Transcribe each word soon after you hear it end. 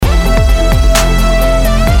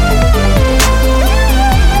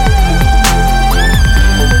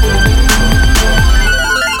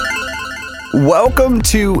Welcome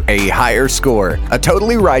to A Higher Score, a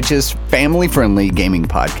totally righteous, family-friendly gaming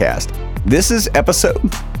podcast. This is episode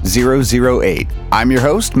 008. I'm your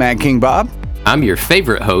host, Mad King Bob. I'm your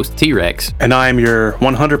favorite host, T-Rex. And I'm your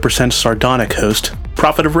 100% sardonic host,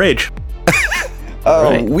 Prophet of Rage.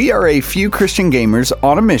 Right. We are a few Christian gamers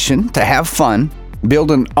on a mission to have fun,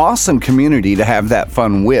 build an awesome community to have that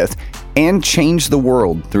fun with, and change the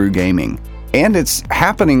world through gaming. And it's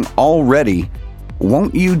happening already.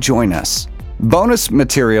 Won't you join us? Bonus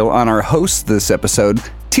material on our host this episode.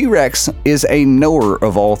 T-Rex is a knower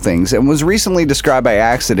of all things and was recently described by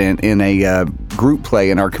accident in a group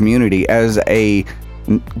play in our community as a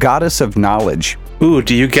goddess of knowledge. Ooh,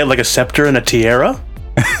 do you get like a scepter and a tiara?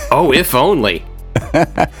 Oh, if only.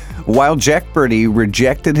 While Jack Birdie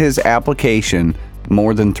rejected his application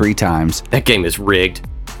more than 3 times. That game is rigged.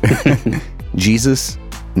 Jesus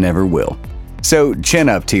never will. So chin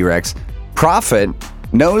up, T-Rex. Prophet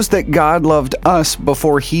knows that God loved us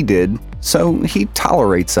before he did, so he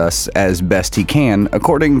tolerates us as best he can,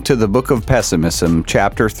 according to the Book of Pessimism,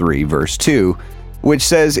 chapter 3, verse 2, which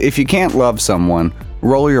says, if you can't love someone,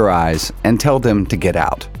 roll your eyes and tell them to get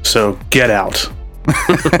out. So get out.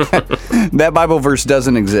 That Bible verse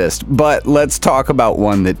doesn't exist, but let's talk about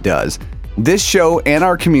one that does. This show and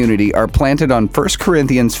our community are planted on 1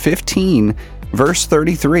 Corinthians 15, verse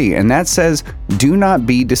 33, and that says, do not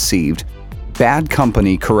be deceived. Bad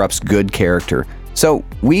company corrupts good character. So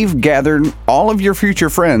we've gathered all of your future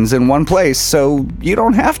friends in one place so you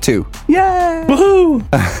don't have to. Yay!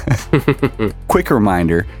 Woohoo! Quick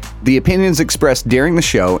reminder, the opinions expressed during the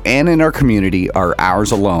show and in our community are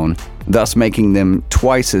ours alone, thus making them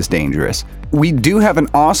twice as dangerous. We do have an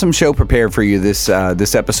awesome show prepared for you this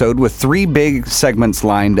episode with 3 big segments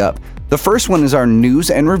lined up. The first one is our news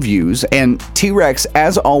and reviews, and T-Rex,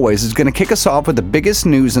 as always, is going to kick us off with the biggest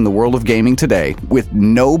news in the world of gaming today, with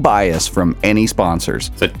no bias from any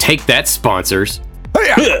sponsors. So take that, sponsors.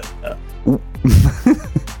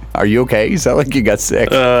 Are you okay? You sound like you got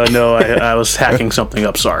sick. No, I was hacking something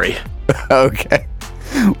up, sorry. Okay.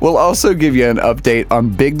 We'll also give you an update on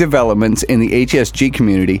big developments in the HSG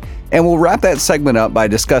community, and we'll wrap that segment up by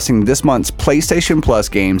discussing this month's PlayStation Plus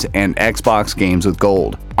games and Xbox games with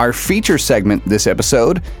gold. Our feature segment this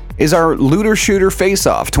episode is our Looter Shooter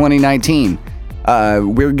Face-Off 2019.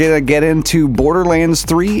 We're going to get into Borderlands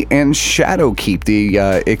 3 and Shadowkeep,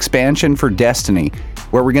 the expansion for Destiny,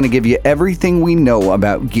 where we're going to give you everything we know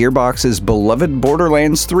about Gearbox's beloved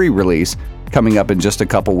Borderlands 3 release coming up in just a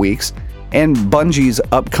couple weeks, and Bungie's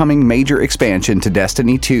upcoming major expansion to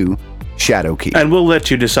Destiny 2, Shadowkeep. And we'll let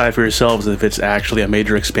you decide for yourselves if it's actually a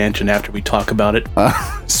major expansion after we talk about it.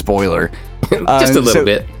 Spoiler. Just a little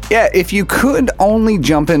bit. Yeah, if you could only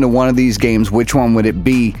jump into one of these games, which one would it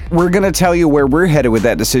be? We're going to tell you where we're headed with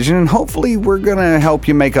that decision, and hopefully we're going to help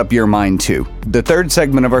you make up your mind too. The third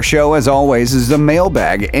segment of our show, as always, is the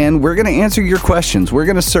mailbag, and we're going to answer your questions. We're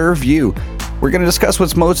going to serve you. We're going to discuss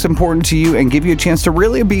what's most important to you and give you a chance to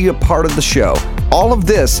really be a part of the show. All of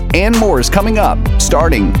this and more is coming up,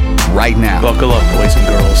 starting right now. Buckle up, boys and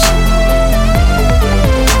girls.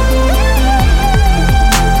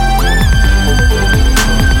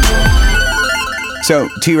 So,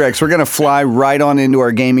 T-Rex, we're going to fly right on into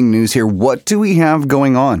our gaming news here. What do we have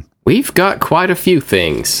going on? We've got quite a few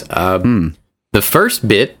things. The first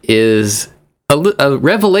bit is a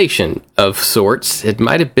revelation of sorts. It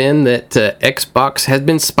might have been that Xbox has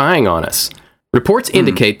been spying on us. Reports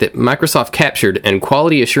indicate that Microsoft captured and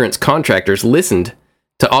quality assurance contractors listened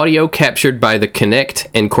to audio captured by the Kinect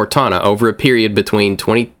and Cortana over a period between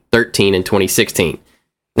 2013 and 2016.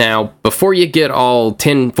 Now, before you get all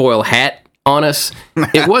tinfoil hat on us,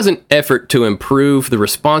 it was an effort to improve the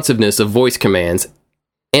responsiveness of voice commands,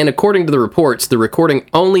 and according to the reports, the recording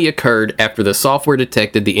only occurred after the software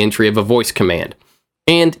detected the entry of a voice command.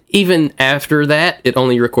 And even after that, it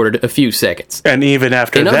only recorded a few seconds. And even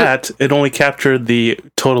after that, it only captured the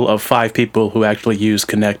total of 5 people who actually used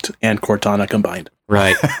Kinect and Cortana combined.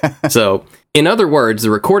 Right. So, in other words, the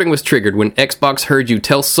recording was triggered when Xbox heard you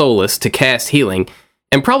tell Solus to cast healing,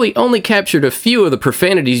 and probably only captured a few of the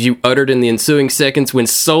profanities you uttered in the ensuing seconds when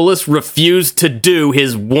Solus refused to do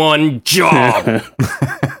his one job.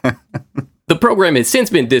 The program has since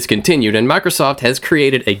been discontinued, and Microsoft has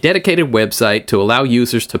created a dedicated website to allow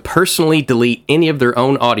users to personally delete any of their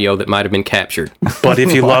own audio that might have been captured. But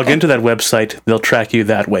if you log into that website, they'll track you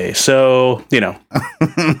that way. So, you know.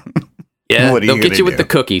 Yeah, they'll get you with the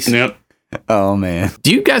cookies. Yep. Oh, man.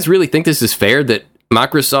 Do you guys really think this is fair that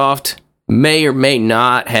Microsoft may or may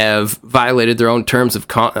not have violated their own terms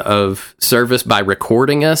of service by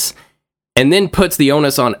recording us, and then puts the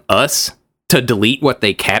onus on us to delete what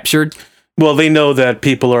they captured? Well, they know that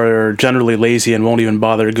people are generally lazy and won't even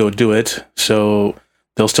bother to go do it, so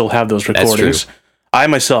they'll still have those recordings. That's true. I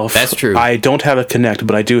myself, That's true. I don't have a Kinect,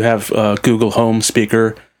 but I do have a Google Home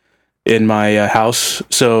speaker in my house.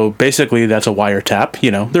 So basically, that's a wiretap. You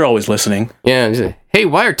know, they're always listening. Yeah. Hey,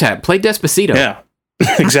 wiretap, play Despacito. Yeah,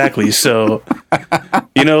 exactly. So,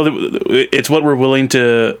 you know, it's what we're willing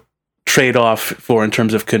to trade off for in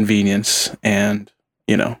terms of convenience. And,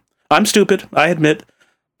 you know, I'm stupid, I admit,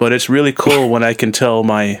 but it's really cool when I can tell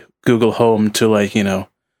my Google Home to, like, you know,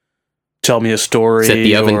 tell me a story. Set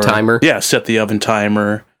the oven timer. Yeah, set the oven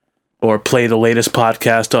timer. Or play the latest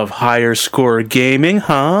podcast of Higher Score Gaming,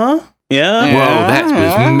 huh? Yeah. Whoa, that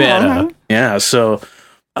was meta. Yeah, so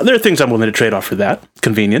there are things I'm willing to trade off for that.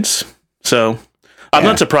 Convenience. So I'm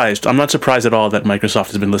not surprised. I'm not surprised at all that Microsoft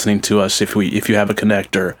has been listening to us if you have a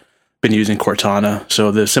Kinect or been using Cortana.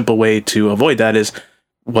 So the simple way to avoid that is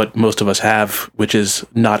what most of us have, which is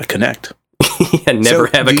not a Kinect. Yeah, never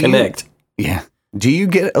have a Kinect. Yeah. Do you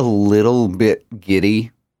get a little bit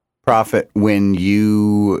giddy, Prophet, when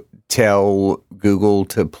you tell Google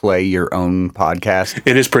to play your own podcast?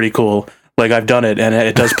 It is pretty cool. Like, I've done it, and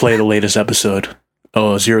it does play the latest episode.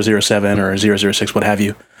 007 or 006, what have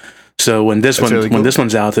you. So when this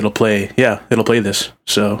one's out, it'll play this.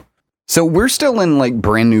 So we're still in like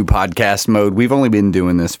brand new podcast mode. We've only been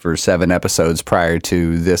doing this for 7 episodes prior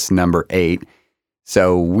to this number 8.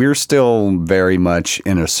 So we're still very much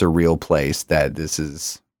in a surreal place that this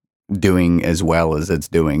is doing as well as it's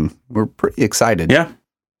doing. We're pretty excited. Yeah.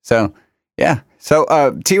 So, yeah.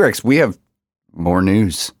 So, T-Rex, we have more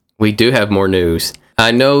news. We do have more news.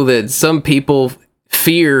 I know that some people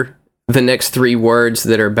fear the next 3 words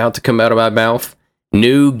that are about to come out of my mouth.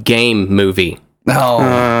 New game movie.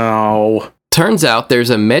 Oh. Turns out there's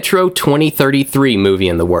a Metro 2033 movie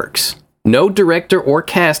in the works. No director or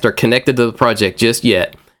cast are connected to the project just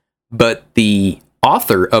yet, but the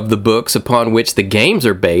author of the books upon which the games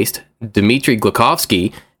are based, Dmitry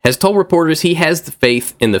Glukhovsky, has told reporters he has the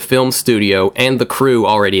faith in the film studio and the crew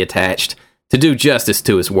already attached to do justice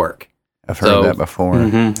to his work. I've heard that before.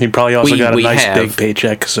 Mm-hmm. He probably also got a nice big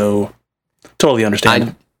paycheck, so totally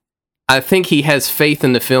understand. I think he has faith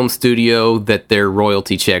in the film studio that their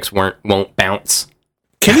royalty checks won't bounce.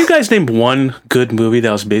 Can you guys name one good movie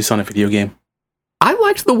that was based on a video game? I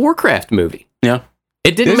liked the Warcraft movie. Yeah.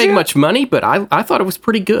 It didn't make much money, but I thought it was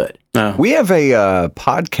pretty good. We have a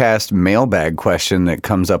podcast mailbag question that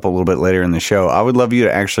comes up a little bit later in the show. I would love you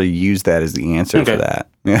to actually use that as the answer for that.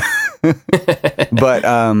 Yeah. But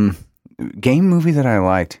game movie that I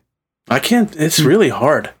liked. I can't. It's really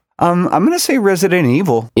hard. I'm going to say Resident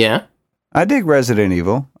Evil. Yeah. I dig Resident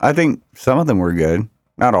Evil. I think some of them were good.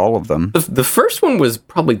 Not all of them. The first one was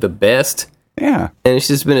probably the best. Yeah. And it's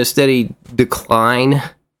just been a steady decline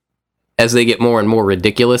as they get more and more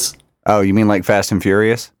ridiculous. Oh, you mean like Fast and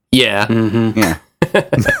Furious? Yeah. Mm-hmm. Yeah.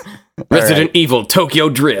 Resident Evil Tokyo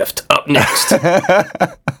Drift up next.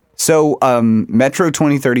 So, Metro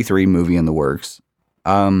 2033 movie in the works.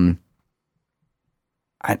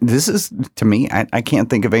 This is, to me, I can't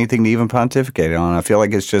think of anything to even pontificate on. I feel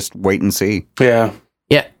like it's just wait and see. Yeah.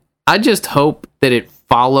 Yeah. I just hope that it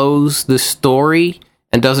follows the story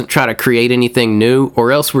and doesn't try to create anything new,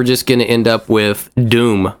 or else we're just going to end up with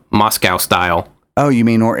Doom, Moscow style. Oh, you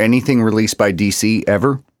mean or anything released by DC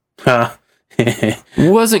ever?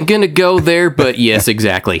 Wasn't going to go there, but yes,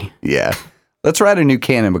 exactly. Yeah. Let's write a new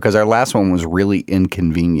canon because our last one was really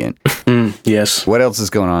inconvenient. Yes. What else is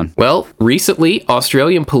going on? Well, recently,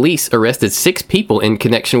 Australian police arrested 6 people in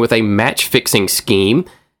connection with a match-fixing scheme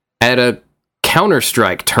at a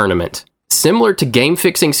Counter-Strike tournament. Similar to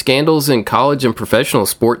game-fixing scandals in college and professional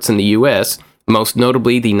sports in the U.S., most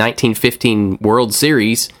notably the 1915 World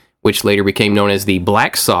Series, which later became known as the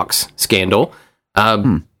Black Sox scandal,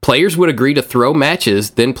 players would agree to throw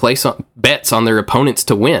matches, then place bets on their opponents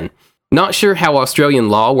to win. Not sure how Australian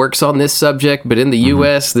law works on this subject, but in the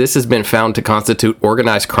U.S., this has been found to constitute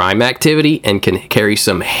organized crime activity and can carry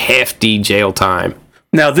some hefty jail time.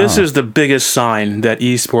 Now, this is the biggest sign that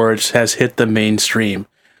esports has hit the mainstream.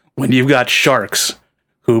 When you've got sharks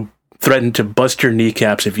who threaten to bust your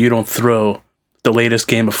kneecaps if you don't throw the latest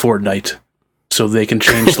game of Fortnite so they can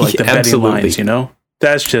change like the betting lines, you know?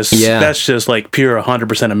 That's just like pure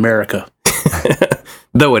 100% America.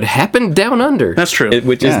 Though it happened down under. That's true.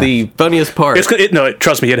 Which is the funniest part.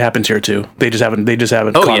 Trust me, it happens here too. They just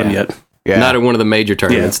haven't caught him yet. Yeah. Not at one of the major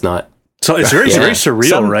tournaments, not. So it's very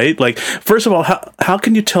surreal, right? Like, first of all, how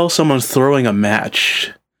can you tell someone's throwing a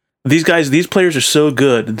match? These players are so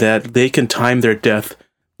good that they can time their death.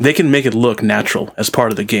 They can make it look natural as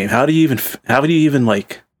part of the game. How do you even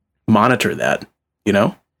like monitor that? You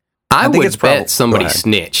know? I would bet somebody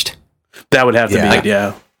snitched. That would have to be it,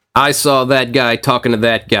 yeah. I saw that guy talking to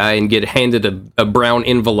that guy and get handed a brown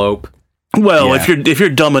envelope. Well, if you're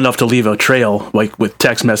dumb enough to leave a trail, like with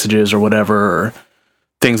text messages or whatever, or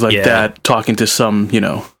things like that, talking to some,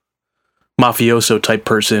 mafioso type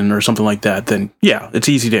person or something like that, then yeah, it's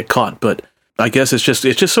easy to get caught. But I guess it's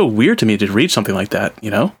just so weird to me to read something like that,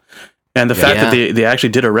 And the fact that they actually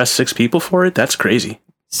did arrest 6 people for it, that's crazy.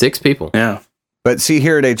 6 people. Yeah. But see,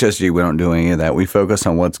 here at HSG, we don't do any of that. We focus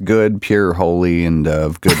on what's good, pure, holy, and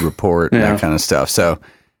of good report, and that kind of stuff. So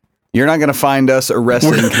you're not going to find us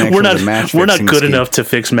arrested in connection with a match. We're not good enough to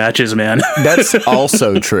fix matches, man. That's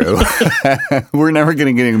also true. We're never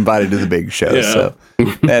going to get invited to the big show, so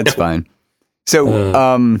that's fine. So,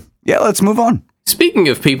 let's move on. Speaking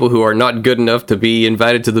of people who are not good enough to be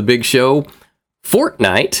invited to the big show,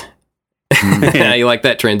 Fortnite. You like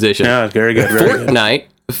that transition? Yeah, very good. Fortnite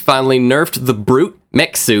finally nerfed the brute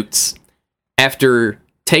mech suits after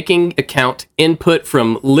taking account input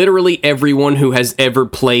from literally everyone who has ever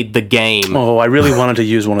played the game. Oh, I really wanted to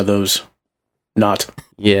use one of those. Not.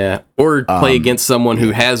 Yeah, or play against someone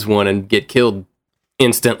who has one and get killed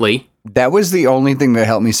instantly. That was the only thing that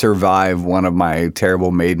helped me survive one of my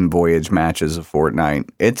terrible maiden voyage matches of Fortnite.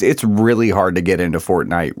 It's really hard to get into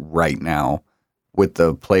Fortnite right now with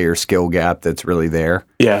the player skill gap that's really there.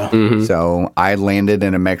 Yeah. Mm-hmm. So I landed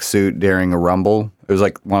in a mech suit during a rumble. It was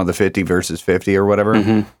like one of the 50 versus 50 or whatever.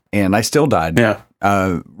 Mm-hmm. And I still died. Yeah.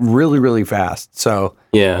 Really, really fast. So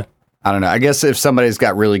yeah, I don't know. I guess if somebody's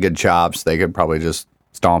got really good chops, they could probably just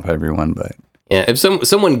stomp everyone. But yeah, if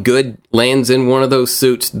someone good lands in one of those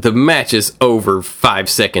suits, the match is over 5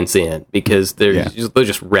 seconds in because they'll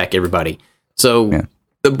just wreck everybody. So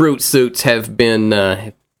the brute suits have been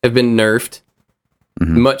nerfed.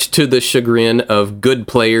 Mm-hmm. Much to the chagrin of good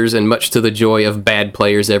players and much to the joy of bad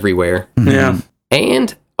players everywhere. Yeah.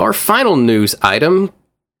 And our final news item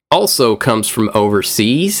also comes from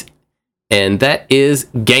overseas, and that is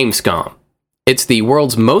Gamescom. It's the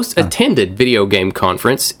world's most attended video game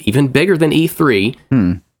conference, even bigger than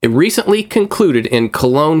E3. It recently concluded in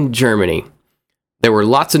Cologne, Germany. There were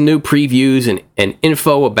lots of new previews and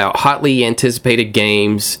info about hotly anticipated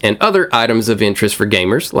games and other items of interest for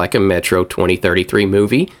gamers, like a Metro 2033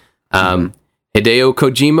 movie. Hideo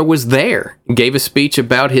Kojima was there, gave a speech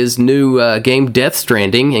about his new game Death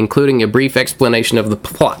Stranding, including a brief explanation of the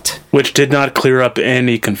plot. Which did not clear up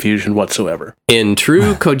any confusion whatsoever. In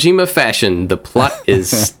true Kojima fashion, the plot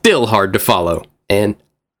is still hard to follow. And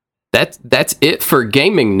that's it for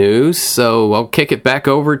gaming news, so I'll kick it back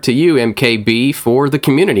over to you, MKB, for the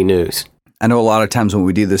community news. I know a lot of times when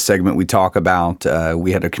we do this segment, we talk about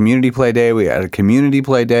we had a community play day,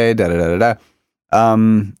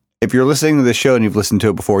 if you're listening to this show and you've listened to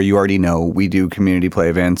it before, you already know we do community play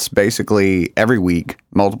events basically every week,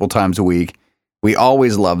 multiple times a week. We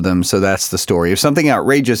always love them, so that's the story. If something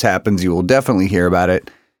outrageous happens, you will definitely hear about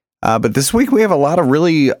it. But this week we have a lot of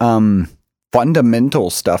really fundamental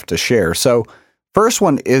stuff to share. So first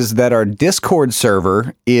one is that our Discord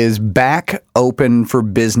server is back open for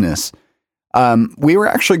business. We were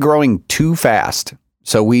actually growing too fast.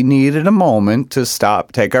 So we needed a moment to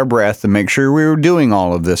stop, take our breath, and make sure we were doing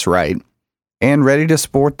all of this right and ready to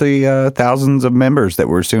support the thousands of members that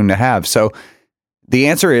we're soon to have. So the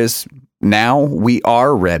answer is now we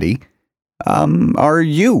are ready. Are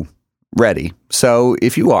you ready? So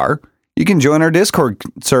if you are, you can join our Discord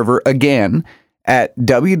server again at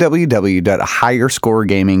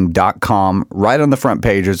www.higherscoregaming.com. Right on the front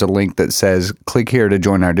page, there's a link that says, click here to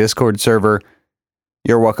join our Discord server.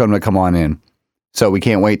 You're welcome to come on in. So we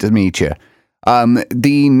can't wait to meet you.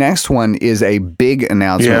 The next one is a big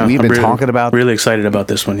announcement. Yeah, We've been talking about... Really excited about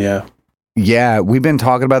this one, yeah. Yeah, we've been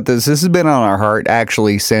talking about this. This has been on our heart,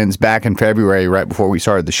 actually, since back in February, right before we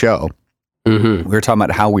started the show. Mm-hmm. We were talking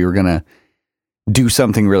about how we were going to do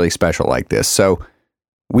something really special like this. So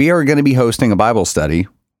we are going to be hosting a Bible study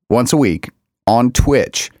once a week on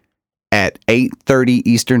Twitch at 8:30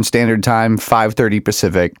 Eastern Standard Time, 5:30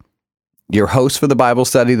 Pacific. Your hosts for the Bible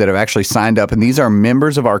study that have actually signed up, and these are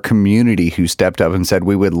members of our community who stepped up and said,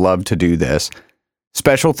 we would love to do this.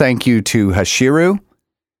 Special thank you to Hashiru,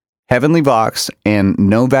 Heavenly Vox, and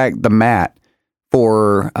Novak the Mat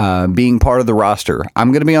for being part of the roster.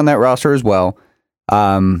 I'm going to be on that roster as well.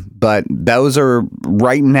 But those are,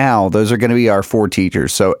 right now, those are going to be our 4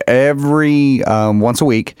 teachers. So every, once a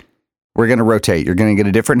week, we're going to rotate. You're going to get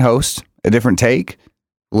a different host, a different take,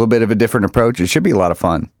 a little bit of a different approach. It should be a lot of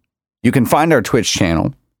fun. You can find our Twitch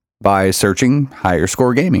channel by searching Higher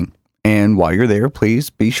Score Gaming. And while you're there, please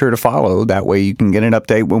be sure to follow. That way you can get an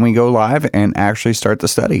update when we go live and actually start the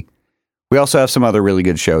study. We also have some other really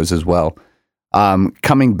good shows as well.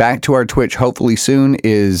 Coming back to our Twitch hopefully soon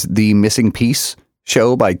is the Missing Piece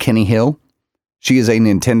show by Kenny Hill. She is a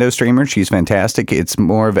Nintendo streamer. She's fantastic. It's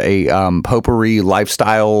more of a potpourri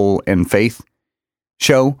lifestyle and faith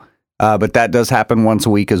show, but that does happen once a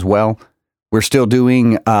week as well. We're still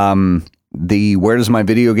doing the Where Does My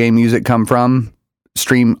Video Game Music Come From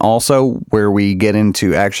stream also, where we get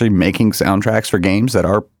into actually making soundtracks for games that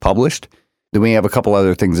are published. Then we have a couple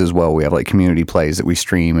other things as well. We have like community plays that we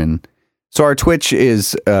stream, and so our Twitch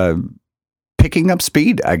is picking up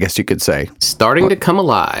speed, I guess you could say. Starting to come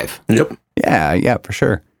alive. Yep. Yeah, for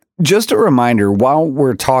sure. Just a reminder, while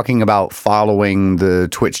we're talking about following the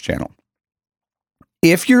Twitch channel,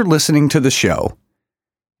 if you're listening to the show,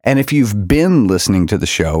 and if you've been listening to the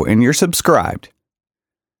show and you're subscribed,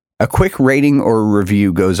 a quick rating or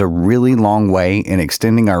review goes a really long way in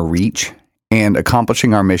extending our reach and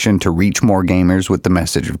accomplishing our mission to reach more gamers with the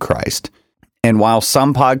message of Christ. And while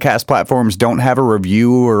some podcast platforms don't have a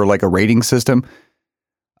review or like a rating system,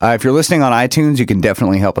 if you're listening on iTunes, you can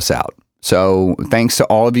definitely help us out. So thanks to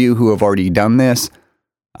all of you who have already done this.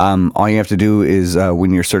 All you have to do is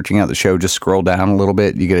when you're searching out the show, just scroll down a little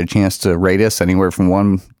bit. You get a chance to rate us anywhere from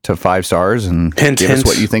 1 to 5 stars and give us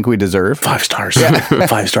what you think we deserve. 5 stars. Yeah.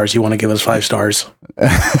 5 stars. You want to give us 5 stars?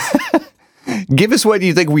 Give us what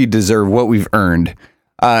you think we deserve, what we've earned.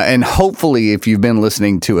 And hopefully, if you've been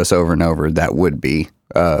listening to us over and over, that would be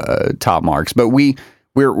top marks. But we're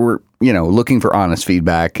looking for honest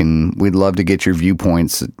feedback, and we'd love to get your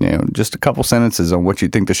viewpoints. Just a couple sentences on what you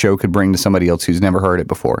think the show could bring to somebody else who's never heard it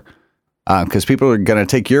before. Because people are going to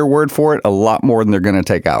take your word for it a lot more than they're going to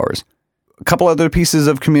take ours. A couple other pieces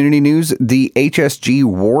of community news: the HSG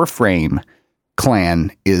Warframe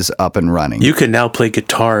clan is up and running. You can now play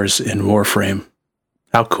guitars in Warframe.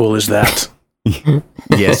 How cool is that?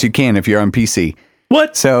 Yes, you can if you're on PC.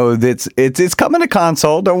 What? So it's coming to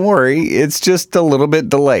console. Don't worry. It's just a little bit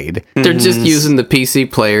delayed. They're just using the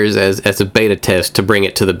PC players as a beta test to bring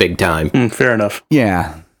it to the big time. Fair enough.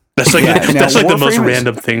 Yeah. That's like the most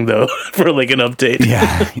random thing, though, for like an update.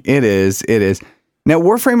 Yeah, it is. It is. Now,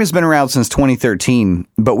 Warframe has been around since 2013,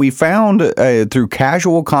 but we found through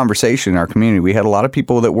casual conversation in our community, we had a lot of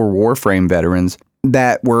people that were Warframe veterans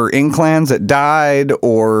that were in clans that died,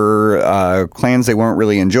 or clans they weren't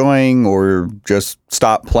really enjoying, or just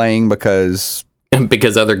stopped playing because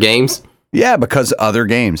other games. Yeah, because other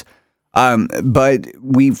games. But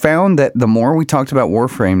we found that the more we talked about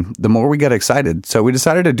Warframe, the more we got excited. So we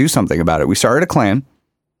decided to do something about it. We started a clan.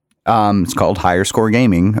 It's called Higher Score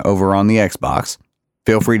Gaming over on the Xbox.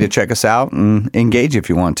 Feel free to check us out and engage if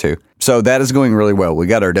you want to. So that is going really well. We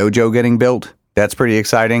got our dojo getting built. That's pretty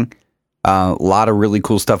exciting. A lot of really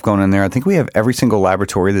cool stuff going in there. I think we have every single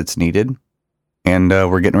laboratory that's needed. And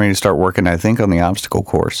we're getting ready to start working, I think, on the obstacle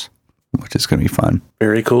course, which is going to be fun.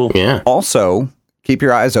 Very cool. Yeah. Also, keep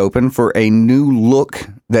your eyes open for a new look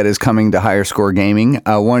that is coming to Higher Score Gaming.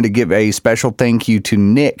 I wanted to give a special thank you to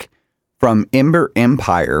Nick from Ember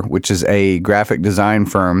Empire, which is a graphic design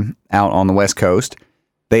firm out on the West Coast.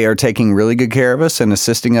 They are taking really good care of us and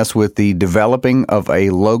assisting us with the developing of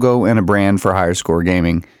a logo and a brand for Higher Score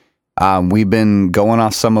Gaming. We've been going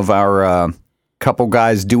off some of our couple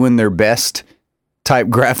guys doing their best type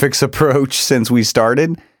graphics approach since we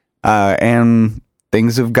started, and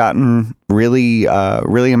things have gotten really,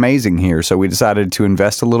 really amazing here. So we decided to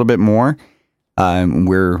invest a little bit more.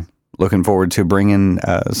 We're looking forward to bringing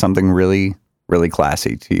something really, really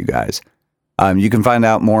classy to you guys. You can find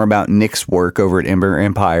out more about Nick's work over at Ember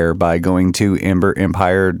Empire by going to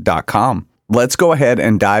emberempire.com. Let's go ahead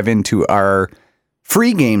and dive into our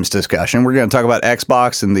free games discussion. We're going to talk about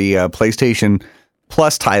Xbox and the PlayStation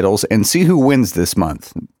Plus titles and see who wins this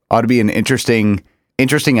month. Ought to be an interesting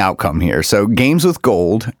outcome here. So games with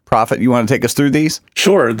gold. Prophet, you want to take us through these?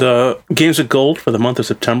 Sure. The games with gold for the month of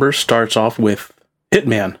September starts off with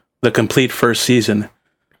Hitman, the complete first season,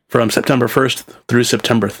 from September 1st through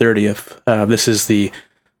September 30th. This is the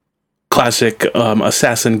classic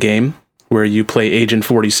assassin game where you play Agent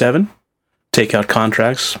 47, take out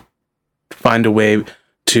contracts, find a way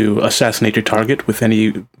to assassinate your target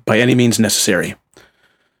by any means necessary.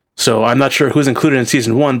 So I'm not sure who's included in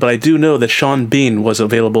Season 1, but I do know that Sean Bean was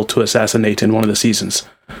available to assassinate in one of the seasons.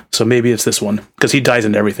 So maybe it's this one, because he dies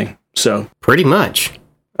in everything. So pretty much.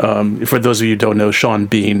 For those of you who don't know, Sean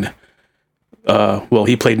Bean,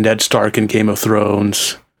 he played Ned Stark in Game of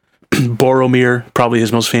Thrones. Boromir, probably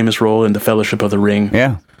his most famous role in The Fellowship of the Ring.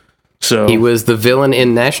 Yeah. So he was the villain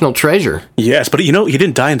in National Treasure. Yes, but he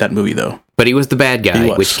didn't die in that movie, though. But he was the bad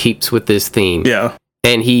guy, which keeps with this theme. Yeah.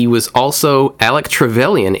 And he was also Alec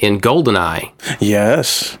Trevelyan in GoldenEye.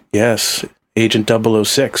 Yes. Agent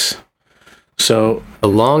 006. So a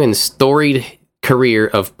long and storied career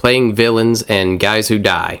of playing villains and guys who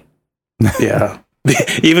die. Yeah.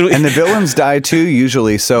 And the villains die too,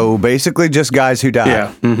 usually. So basically just guys who die.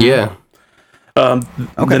 Yeah. Mm-hmm. Yeah.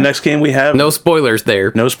 The next game we have... No spoilers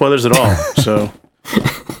there. No spoilers at all. So...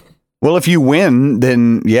 Well, if you win,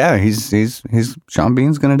 then yeah, he's Sean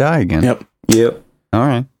Bean's going to die again. Yep. All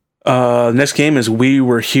right. Next game is We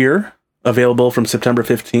Were Here, available from September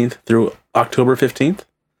 15th through October 15th.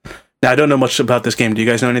 Now, I don't know much about this game. Do you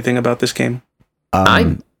guys know anything about this game?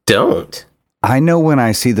 I don't. I know when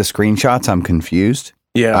I see the screenshots, I'm confused.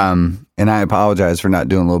 Yeah. And I apologize for not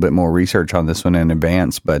doing a little bit more research on this one in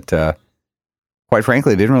advance, but quite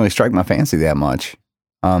frankly, it didn't really strike my fancy that much.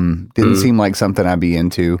 Didn't seem like something I'd be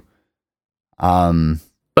into.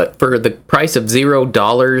 But for the price of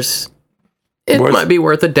 $0, it might be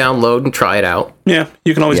worth a download and try it out. Yeah,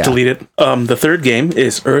 you can always delete it. The third game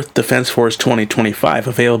is Earth Defense Force 2025,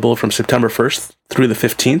 available from September 1st through the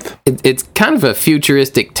 15th. It's kind of a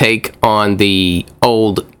futuristic take on the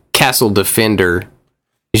old Castle Defender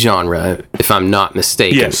genre, if I'm not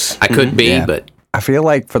mistaken. Yes. I could be, but... I feel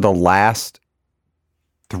like for the last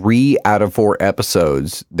 3 out of 4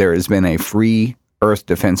 episodes, there has been a free Earth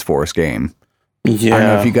Defense Force game. Yeah. I don't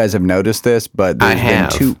know if you guys have noticed this, but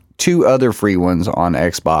there's been two other free ones on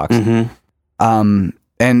Xbox. Mm-hmm.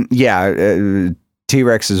 And yeah,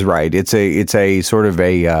 T-Rex is right. It's a sort of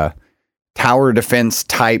a tower defense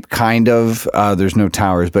type kind of. There's no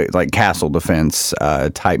towers, but like castle defense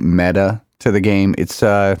type meta to the game. It's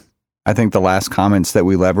I think the last comments that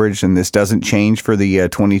we leveraged, and this doesn't change for the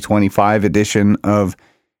 2025 edition of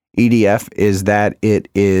EDF, is that it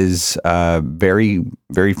is very,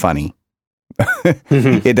 very funny.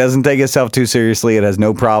 It doesn't take itself too seriously. It has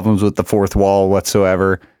no problems with the fourth wall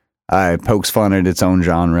whatsoever. It pokes fun at its own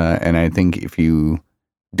genre, and I think if you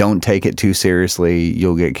don't take it too seriously,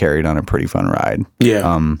 you'll get carried on a pretty fun ride.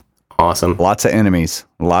 Yeah. Awesome. Lots of enemies.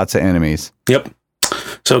 Yep.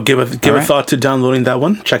 So give a thought to downloading that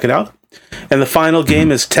one. Check it out. And the final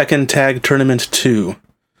game is Tekken Tag Tournament 2,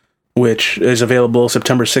 which is available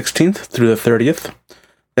September 16th through the 30th.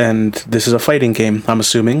 And this is a fighting game, I'm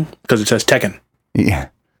assuming, because it says Tekken. Yeah.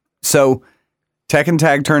 So Tekken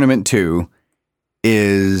Tag Tournament 2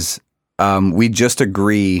 is, we just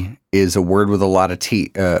agree, is a word with a lot of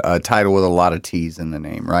T, a title with a lot of T's in the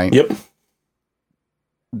name, right? Yep.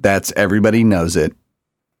 That's, everybody knows it.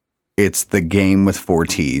 It's the game with 4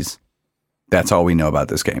 T's. That's all we know about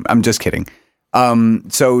this game. I'm just kidding.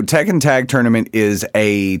 So Tekken Tag Tournament is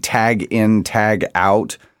a tag in, tag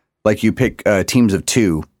out. Like you pick teams of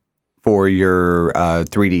 2 for your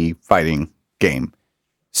 3D fighting game.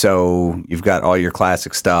 So you've got all your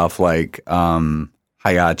classic stuff like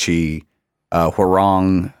Hayachi,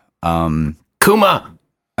 Hwoarang, Kuma,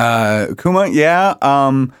 yeah.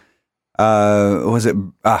 Was it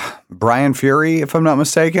Brian Fury, if I'm not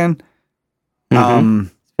mistaken? Mm-hmm.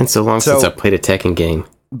 It's been so long since I played a Tekken game.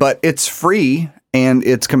 But it's free and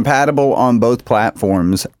it's compatible on both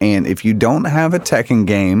platforms. And if you don't have a Tekken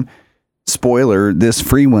game, spoiler, this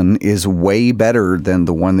free one is way better than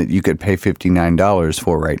the one that you could pay $59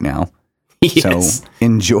 for right now. Yes. So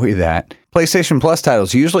enjoy that. PlayStation Plus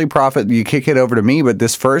titles usually profit, you kick it over to me, but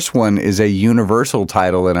this first one is a universal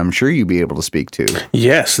title that I'm sure you'd be able to speak to.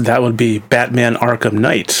 Yes, that would be Batman Arkham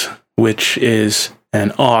Knight, which is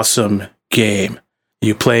an awesome game.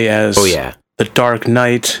 You play as the Dark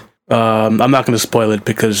Knight. I'm not going to spoil it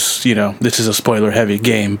because, this is a spoiler-heavy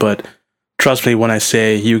game, but trust me when I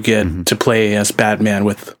say you get to play as Batman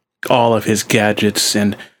with all of his gadgets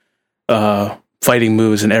and fighting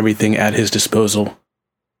moves and everything at his disposal.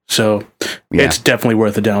 So it's definitely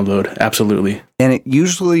worth a download. Absolutely. And it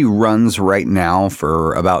usually runs right now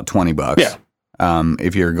for about $20. Yeah.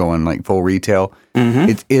 If you're going like full retail.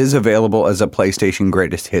 It is available as a PlayStation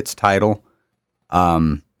Greatest Hits title.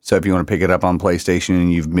 So if you want to pick it up on PlayStation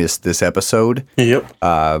and you've missed this episode,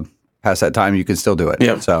 past that time, you can still do it.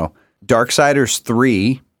 Yep. So Darksiders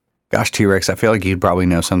 3, gosh, T-Rex, I feel like you'd probably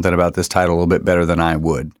know something about this title a little bit better than I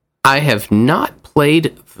would. I have not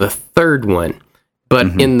played the third one, but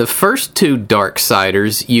in the first 2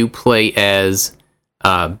 Darksiders, you play as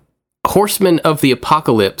Horsemen of the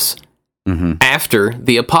Apocalypse after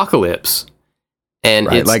the apocalypse. And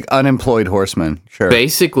right, it's like unemployed horsemen, sure.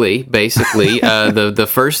 Basically, the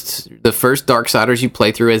first Darksiders you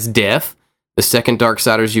play through as Death, the second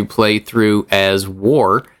Darksiders you play through as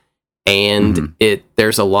War, and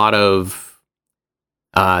there's a lot of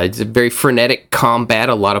it's a very frenetic combat,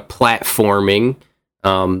 a lot of platforming,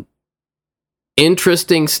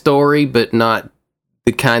 interesting story, but not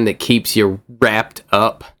the kind that keeps you wrapped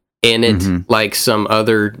up in it like some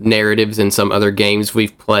other narratives in some other games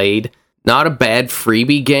we've played. not a bad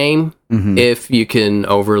freebie game if you can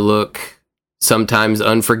overlook sometimes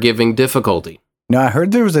unforgiving difficulty. Now, I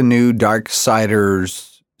heard there was a new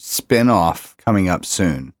Darksiders spin-off coming up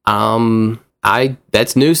soon.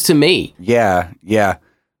 That's news to me. Yeah.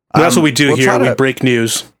 That's what we do here. We break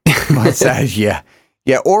news. What's that? Yeah.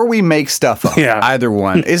 Or we make stuff up. Yeah. Either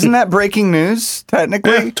one. Isn't that breaking news,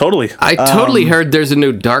 technically? Yeah, totally. I totally heard there's a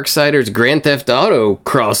new Darksiders Grand Theft Auto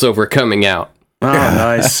crossover coming out. Oh,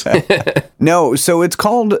 nice. No, so it's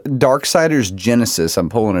called Darksiders Genesis. I'm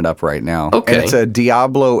pulling it up right now. Okay. And it's a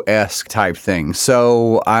Diablo-esque type thing.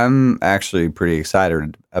 So I'm actually pretty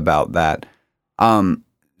excited about that.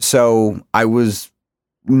 So I was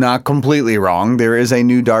not completely wrong. There is a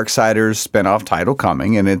new Darksiders spin-off title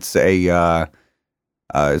coming, and it's a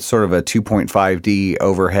it's sort of a 2.5D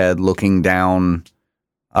overhead looking down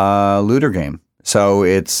looter game. So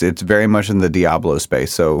it's very much in the Diablo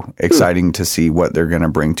space. So exciting to see what they're going to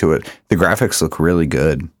bring to it. The graphics look really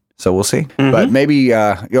good. So we'll see. But maybe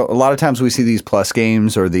a lot of times we see these plus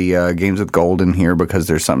games or the games with gold in here because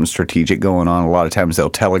there's something strategic going on. A lot of times they'll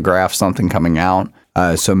telegraph something coming out.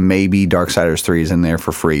 So maybe Darksiders 3 is in there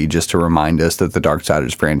for free just to remind us that the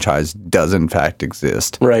Darksiders franchise does in fact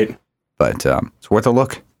exist. Right. But it's worth a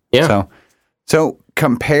look. Yeah. So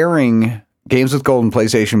comparing games with gold and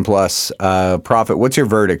PlayStation Plus, Prophet, what's your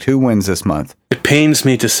verdict? Who wins this month? It pains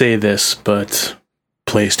me to say this, but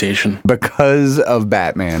PlayStation. Because of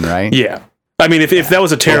Batman, right? Yeah. I mean, if that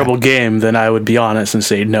was a terrible game, then I would be honest and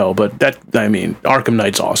say no. But Arkham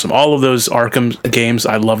Knight's awesome. All of those Arkham games,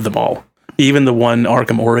 I love them all. Even the one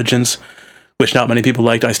Arkham Origins, which not many people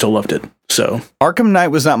liked, I still loved it. So Arkham Knight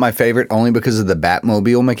was not my favorite only because of the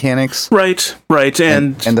Batmobile mechanics. Right.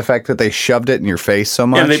 And the fact that they shoved it in your face so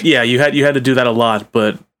much. And you had to do that a lot,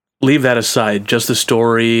 but leave that aside. Just the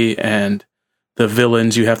story and the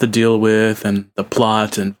villains you have to deal with and the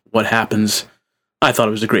plot and what happens. I thought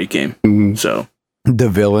it was a great game. So the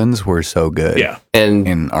villains were so good. Yeah. And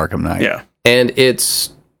in Arkham Knight. Yeah. And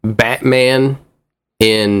it's Batman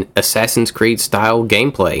in Assassin's Creed style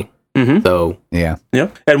gameplay. So yeah.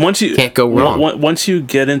 And once you can't go wrong. Once you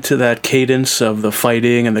get into that cadence of the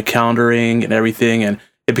fighting and the countering and everything, and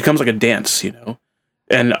it becomes like a dance,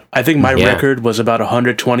 And I think my record was about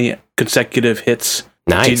 120 consecutive hits.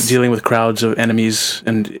 Nice. Dealing with crowds of enemies,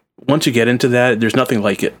 and once you get into that, there's nothing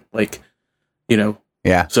like it.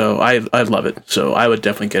 Yeah. So I love it. So I would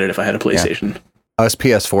definitely get it if I had a PlayStation. Yeah. Us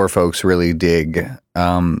PS4 folks really dig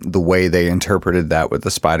the way they interpreted that with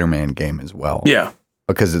the Spider-Man game as well. Yeah.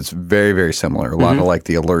 Because it's very, very similar. A lot of like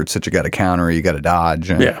the alerts that you got to counter, you got to dodge.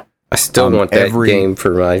 And, I still want that game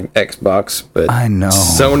for my Xbox, but I know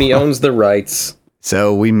Sony owns the rights.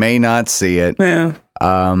 So we may not see it. Yeah.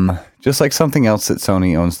 Just like something else that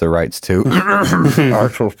Sony owns the rights to.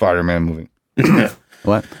 Actual Spider-Man movie.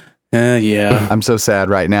 What? Yeah. I'm so sad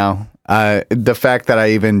right now. The fact that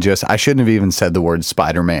I shouldn't have even said the word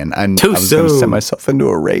Spider-Man. I was going to send myself into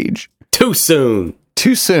a rage. Too soon.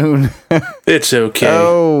 It's okay.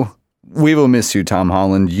 Oh, we will miss you, Tom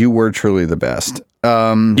Holland. You were truly the best.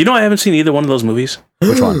 I haven't seen either one of those movies.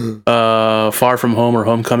 Which one? Far From Home or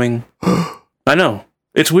Homecoming. I know.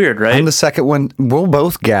 It's weird, right? On the second one, we'll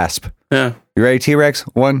both gasp. Yeah. You ready, T-Rex?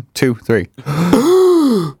 1, 2, 3.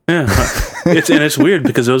 Yeah. It's weird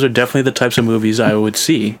because those are definitely the types of movies I would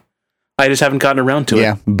see. I just haven't gotten around to it.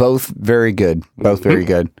 Yeah, both very good. Both very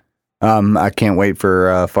good. I can't wait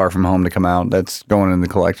for Far From Home to come out. That's going in the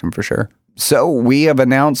collection for sure. So we have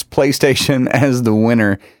announced PlayStation as the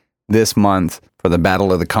winner this month for the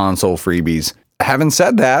Battle of the Console freebies. Having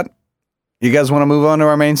said that, you guys want to move on to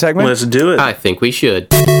our main segment? Let's do it. I think we should.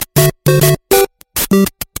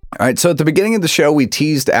 All right, so at the beginning of the show, we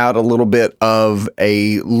teased out a little bit of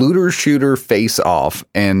a looter shooter face-off,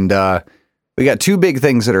 and we got two big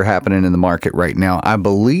things that are happening in the market right now. I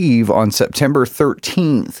believe on September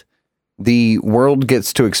 13th, the world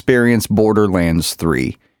gets to experience Borderlands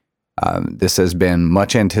 3. This has been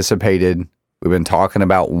much anticipated. We've been talking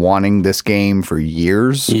about wanting this game for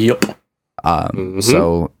years. Yep.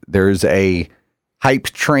 So there's a hype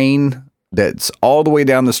train that's all the way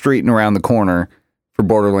down the street and around the corner for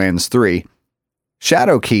Borderlands 3.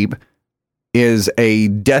 Shadowkeep is a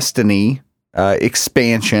Destiny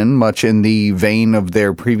expansion, much in the vein of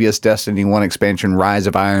their previous Destiny 1 expansion, Rise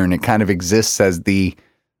of Iron. It kind of exists as the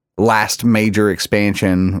last major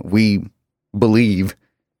expansion, we believe,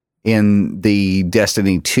 in the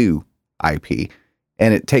Destiny 2 IP.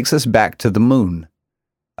 And it takes us back to the moon,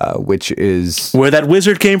 which is where that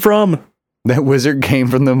wizard came from. That wizard came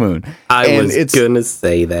from the moon. I was going to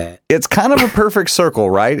say that. It's kind of a perfect circle,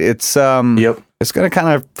 right? It's Yep. It's going to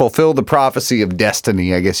kind of fulfill the prophecy of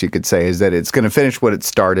destiny, I guess you could say, is that it's going to finish what it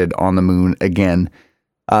started on the moon again.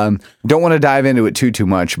 Don't want to dive into it too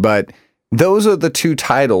much, but those are the two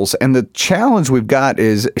titles. And the challenge we've got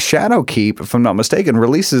is Shadowkeep, if I'm not mistaken,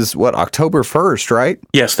 releases, October 1st, right?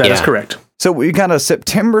 Yes, that is correct. So we got a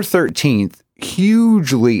September 13th,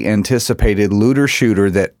 hugely anticipated looter shooter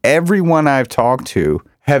that everyone I've talked to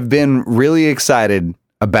have been really excited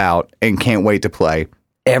about and can't wait to play.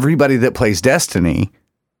 Everybody that plays Destiny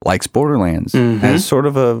likes Borderlands as sort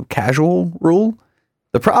of a casual rule.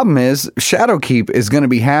 The problem is Shadowkeep is going to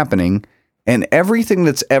be happening, and everything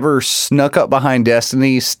that's ever snuck up behind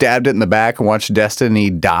Destiny, stabbed it in the back, and watched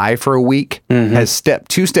Destiny die for a week has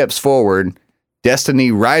stepped 2 steps forward.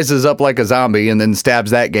 Destiny rises up like a zombie and then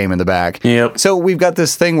stabs that game in the back. Yep. So we've got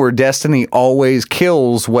this thing where Destiny always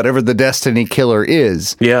kills whatever the Destiny killer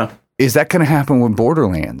is. Yeah. Is that going to happen with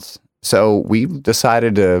Borderlands? So we've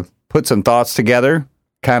decided to put some thoughts together,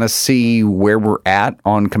 kind of see where we're at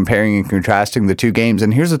on comparing and contrasting the two games.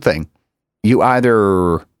 And here's the thing. You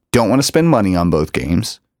either don't want to spend money on both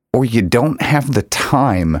games, or you don't have the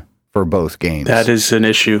time for both games. That is an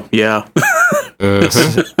issue. Yeah.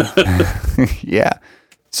 Yeah.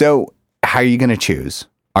 So how are you going to choose?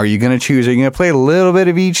 Are you going to play a little bit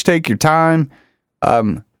of each, take your time?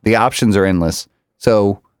 The options are endless.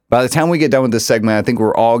 So by the time we get done with this segment, I think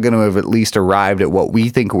we're all going to have at least arrived at what we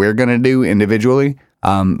think we're going to do individually.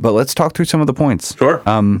 But let's talk through some of the points. Sure.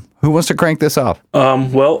 Who wants to crank this off?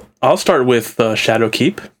 Well, I'll start with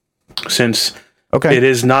Shadowkeep, since it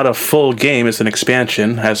is not a full game. It's an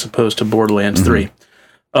expansion as opposed to Borderlands 3.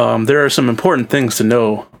 There are some important things to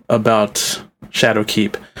know about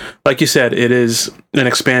Shadowkeep. Like you said, it is an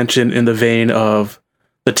expansion in the vein of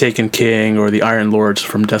the Taken King or the Iron Lords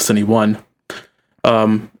from Destiny 1.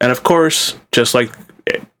 And of course, just like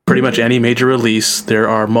pretty much any major release, there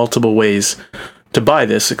are multiple ways to buy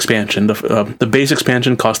this expansion. The base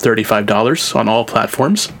expansion costs $35 on all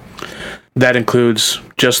platforms. That includes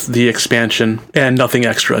just the expansion and nothing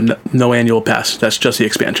extra, no annual pass. That's just the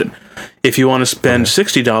expansion. If you want to spend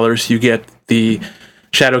 $60, you get the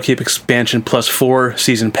Shadowkeep expansion plus 4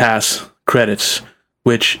 season pass credits,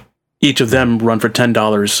 which each of them run for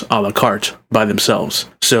 $10 a la carte by themselves.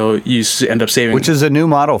 So you end up saving... Which is a new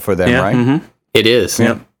model for them, right? Mm-hmm. It is.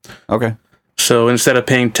 Yeah. Okay. So instead of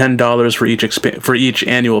paying $10 for each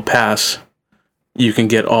annual pass, you can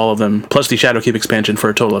get all of them, plus the Shadowkeep expansion for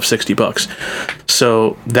a total of $60.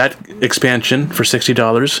 So that expansion for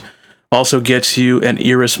 $60 also gets you an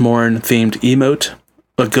Iris Morn themed emote,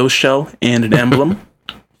 a ghost shell, and an emblem.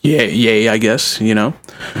 Yay, I guess, you know.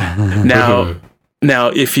 Now,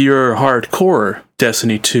 if you're hardcore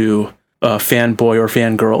Destiny 2 fanboy or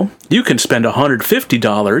fangirl, you can spend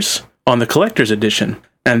 $150 on the collector's edition,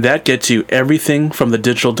 and that gets you everything from the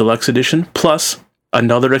digital deluxe edition, plus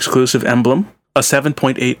another exclusive emblem, a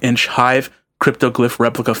 7.8-inch Hive cryptoglyph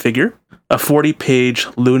replica figure, a 40-page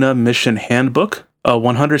Luna mission handbook, a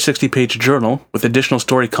 160-page journal with additional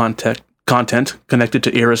story content connected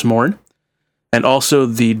to Iris Morn, and also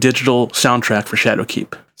the digital soundtrack for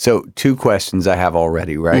Shadowkeep. So 2 questions I have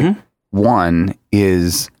already, right? One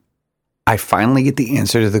is, I finally get the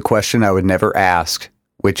answer to the question I would never ask,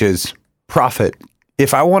 which is, Prophet,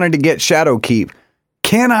 if I wanted to get Shadowkeep,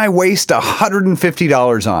 can I waste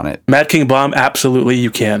 $150 on it? Mad King Bomb, absolutely you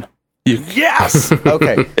can. Yes!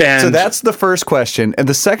 Okay, so that's the first question. And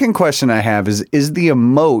the second question I have is the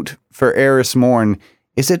emote for Iris Morn,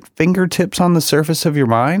 is it fingertips on the surface of your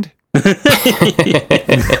mind? We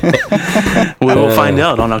will find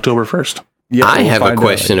out on October 1st. Yeah, I have a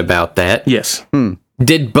question about that. Yes.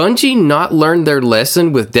 Did Bungie not learn their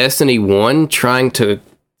lesson with Destiny 1 trying to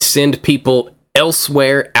send people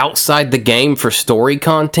elsewhere outside the game for story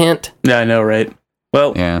content? Yeah, I know, right?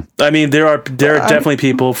 Well, yeah. I mean, there are definitely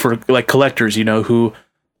people for like collectors, you know, who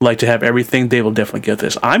like to have everything. They will definitely get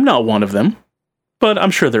this. I'm not one of them, but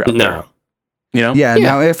I'm sure they're out there. You know? Yeah,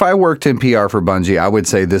 now if I worked in PR for Bungie, I would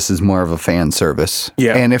say this is more of a fan service.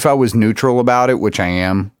 Yeah. And if I was neutral about it, which I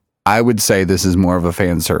am, I would say this is more of a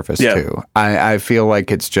fan service too. I feel like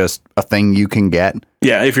it's just a thing you can get.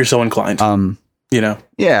 Yeah, if you're so inclined. You know.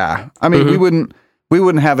 Yeah. I mean, we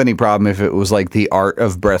wouldn't have any problem if it was like the art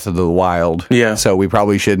of Breath of the Wild. Yeah. So we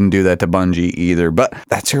probably shouldn't do that to Bungie either, but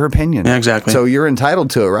that's your opinion. Yeah, exactly. So you're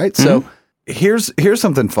entitled to it, right? So here's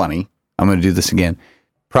something funny. I'm going to do this again.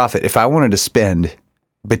 Prophet, if I wanted to spend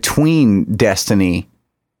between Destiny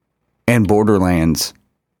and Borderlands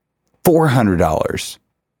 $400,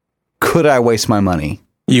 could I waste my money?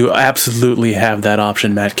 You absolutely have that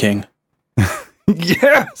option, Matt King.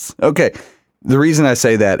 Yes. Okay. The reason I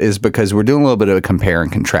say that is because we're doing a little bit of a compare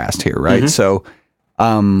and contrast here, right? So,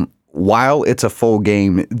 while it's a full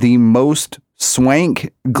game, the most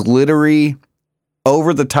swank, glittery,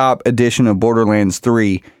 over-the-top edition of Borderlands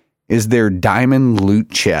 3 is their diamond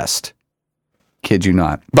loot chest. Kid you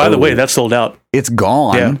not. By the way, that's sold out. It's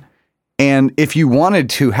gone. Yeah. And if you wanted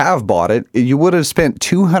to have bought it, you would have spent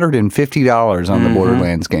 $250 on the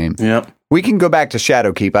Borderlands game. Yep. We can go back to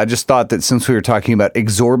Shadowkeep. I just thought that since we were talking about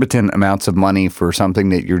exorbitant amounts of money for something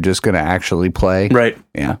that you're just going to actually play. Right.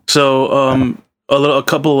 Yeah. So, a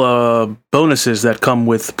couple bonuses that come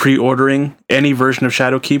with pre-ordering any version of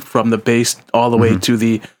Shadowkeep, from the base all the way to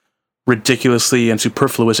the ridiculously and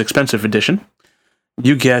superfluous expensive edition.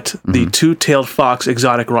 You get the two-tailed fox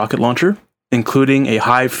exotic rocket launcher, including a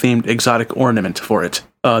hive-themed exotic ornament for it.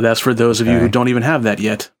 That's for those of you who don't even have that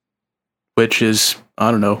yet, which is, I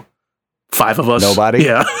don't know, 5 of us. Nobody?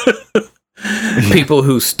 Yeah. People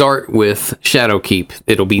who start with Shadowkeep,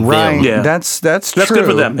 it'll be Right. them. Yeah. That's true. That's good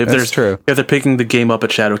for them if true. if they're picking the game up at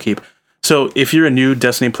Shadowkeep. So if you're a new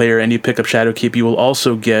Destiny player and you pick up Shadowkeep, you will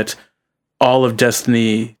also get all of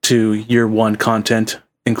Destiny 2 Year 1 content,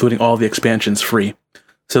 including all the expansions, free.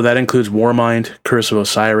 So that includes Warmind, Curse of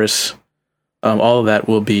Osiris. All of that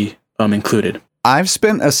will be included. I've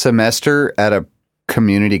spent a semester at a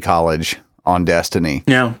community college on Destiny.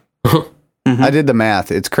 Yeah. I did the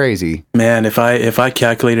math. It's crazy. Man, if I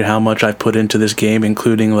calculated how much I've put into this game,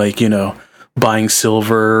 including buying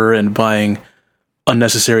silver and buying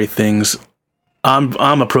unnecessary things,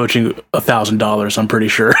 I'm approaching $1,000. I'm pretty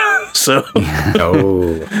sure. So,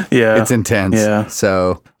 yeah, It's intense. Yeah.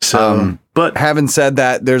 So, but having said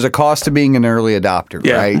that, there's a cost to being an early adopter,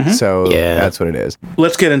 Yeah. right? So Yeah. that's what it is.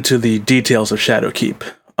 let's get into the details of Shadowkeep.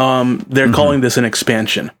 They're calling this an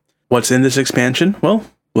expansion. What's in this expansion? Well,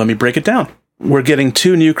 let me break it down. We're getting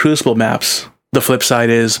 2 new Crucible maps. The flip side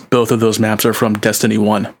is both of those maps are from Destiny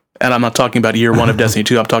 1. And I'm not talking about Year 1 of Destiny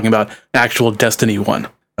 2. I'm talking about actual Destiny 1.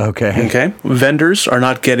 Okay. Okay? Vendors are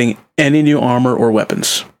not getting any new armor or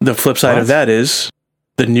weapons. The flip side of that is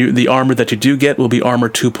the armor that you do get will be Armor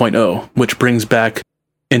 2.0, which brings back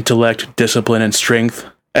intellect, discipline, and strength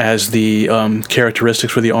as the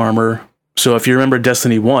characteristics for the armor. So if you remember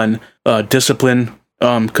Destiny 1, discipline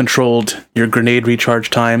controlled your grenade recharge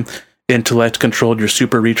time, intellect controlled your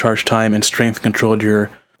super recharge time, and strength controlled your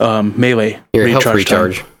melee Your recharge health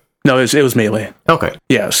recharge. time. No, it was melee. Okay.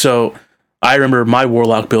 Yeah, so I remember my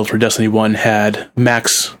Warlock build for Destiny 1 had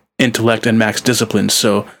max intellect and max discipline,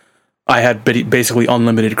 so I had basically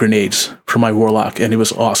unlimited grenades for my Warlock, and it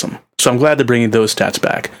was awesome. So I'm glad they're bringing those stats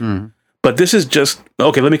back. But this is just...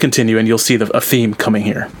 Okay, let me continue, and you'll see a theme coming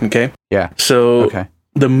here, okay? Yeah. So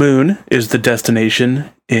the moon is the destination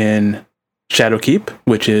in Shadowkeep,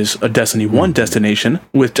 which is a Destiny 1 destination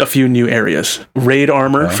with a few new areas. Raid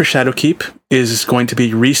armor for Shadowkeep is going to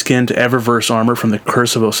be reskinned Eververse armor from the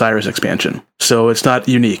Curse of Osiris expansion. So it's not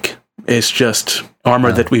unique. It's just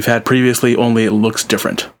armor that we've had previously, only it looks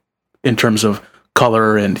different in terms of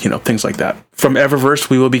color and things like that. From Eververse,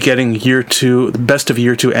 we will be getting the best of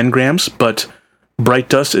Year 2 engrams, but Bright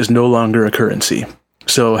Dust is no longer a currency.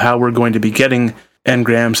 So how we're going to be getting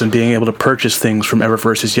engrams and being able to purchase things from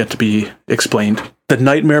Eververse is yet to be explained. The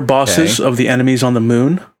nightmare bosses of the enemies on the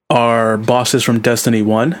moon are bosses from Destiny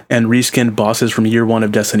 1 and reskinned bosses from Year 1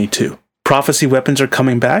 of Destiny 2. Prophecy weapons are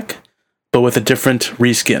coming back, but with a different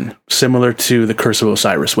reskin, similar to the Curse of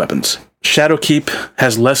Osiris weapons. Shadowkeep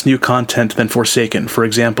has less new content than Forsaken. For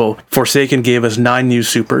example, Forsaken gave us 9 new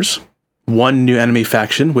supers, 1 new enemy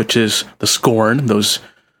faction, which is the Scorn, those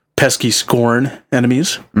pesky Scorn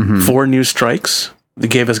enemies, 4 new strikes. They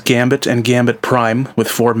gave us Gambit and Gambit Prime with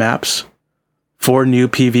 4 maps, 4 new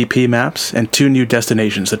PvP maps, and 2 new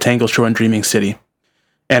destinations, the Tangle Shore and Dreaming City,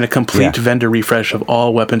 and a complete vendor refresh of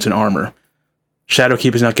all weapons and armor.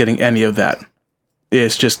 Shadowkeep is not getting any of that.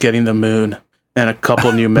 It's just getting the moon and a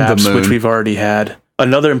couple new maps, which we've already had.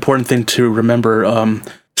 Another important thing to remember,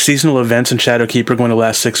 seasonal events in Shadowkeep are going to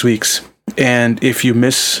last 6 weeks. And if you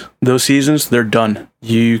miss those seasons, they're done.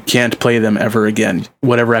 You can't play them ever again.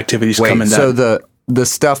 Whatever activities come in that. So the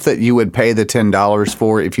stuff that you would pay the $10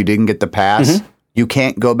 for if you didn't get the pass, you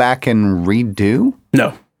can't go back and redo?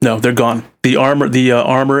 No, they're gone. The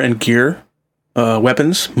armor and gear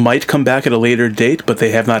weapons might come back at a later date, but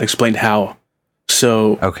they have not explained how.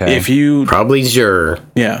 So if you... Probably Xur.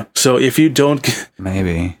 Yeah. So if you don't...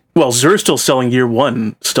 Maybe. Well, Xur's still selling Year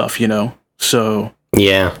 1 stuff, So...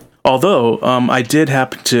 Yeah. Although, I did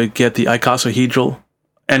happen to get the icosahedral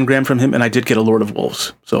engram from him, and I did get a Lord of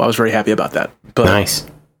Wolves. So I was very happy about that. But, Nice.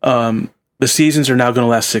 The seasons are now going to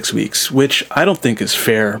last 6 weeks, which I don't think is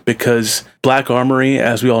fair, because Black Armory,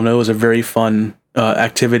 as we all know, is a very fun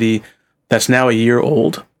activity that's now a year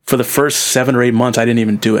old. For the first 7 or 8 months, I didn't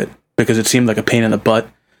even do it because it seemed like a pain in the butt.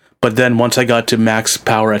 But then once I got to max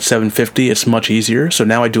power at 750, it's much easier. So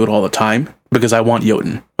now I do it all the time because I want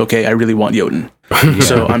Jotun. Okay, I really want Jotun.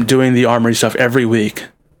 So I'm doing the armory stuff every week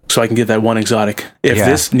so I can get that one exotic.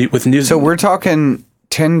 So we're talking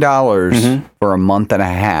 $10 for a month and a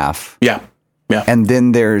half. Yeah. And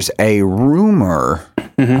then there's a rumor.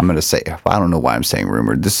 I'm going to say, I don't know why I'm saying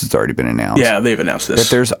rumor. This has already been announced. Yeah, they've announced this.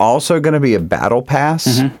 That there's also going to be a battle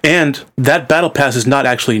pass. And that battle pass is not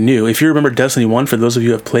actually new. If you remember Destiny 1, for those of you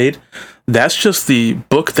who have played, that's just the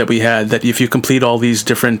book that we had, that if you complete all these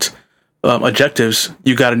different objectives,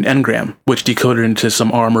 you got an engram, which decoded into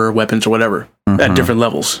some armor, weapons, or whatever at different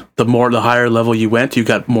levels. The higher level you went, you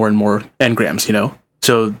got more and more engrams,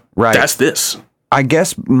 So that's this. I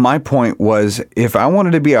guess my point was, if I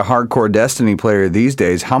wanted to be a hardcore Destiny player these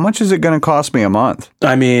days, how much is it going to cost me a month?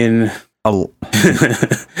 I mean,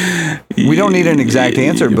 we don't need an exact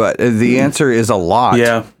answer, but the answer is a lot.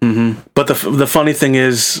 Yeah. But the funny thing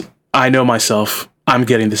is, I know myself. I'm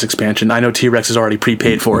getting this expansion. I know T-Rex is already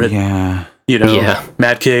prepaid for it. Yeah.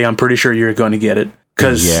 Matt K, I'm pretty sure you're going to get it.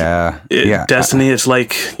 Because Destiny is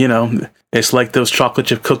like, it's like those chocolate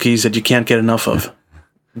chip cookies that you can't get enough of.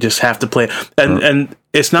 Just have to play. And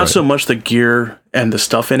it's not so much the gear and the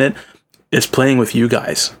stuff in it. It's playing with you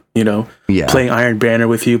guys, playing Iron Banner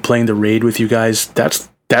with you, playing the raid with you guys. That's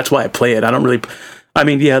why I play it. I don't really,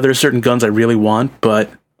 there's certain guns I really want, but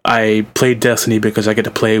I play Destiny because I get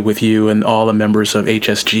to play with you and all the members of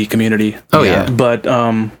HSG community. Oh yeah. But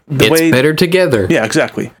it's better together. Yeah,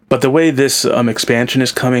 exactly. But the way this expansion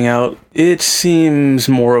is coming out, it seems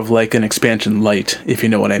more of like an expansion light, if you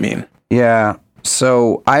know what I mean. Yeah.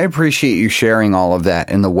 So I appreciate you sharing all of that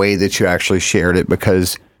in the way that you actually shared it,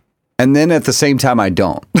 and then at the same time, I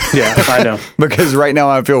don't. Yeah, I know. Because right now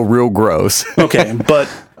I feel real gross. Okay, but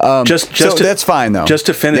that's fine though. Just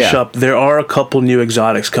to finish up, there are a couple new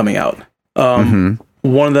exotics coming out. One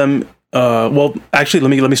of them,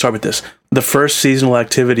 actually, let me start with this. The first seasonal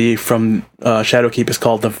activity from Shadowkeep is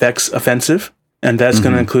called the Vex Offensive, and that's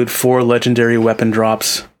going to include 4 legendary weapon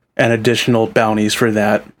drops and additional bounties for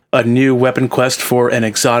that. A new weapon quest for an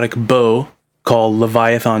exotic bow called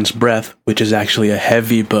Leviathan's Breath, which is actually a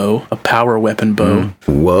heavy bow, a power weapon bow.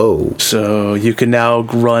 Whoa. So you can now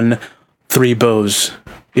run 3 bows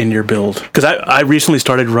in your build. Because I recently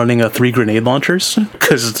started running 3 grenade launchers,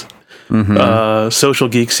 because Social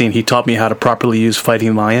Geek Scene, he taught me how to properly use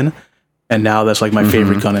Fighting Lion, and now that's like my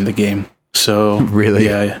favorite gun in the game. So really?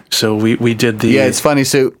 Yeah. So we did the... Yeah, it's funny.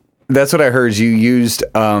 So that's what I heard. You used...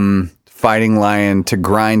 Fighting Lion to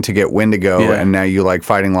grind to Get Wendigo, and now you like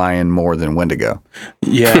Fighting Lion more than Wendigo.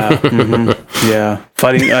 Yeah, yeah.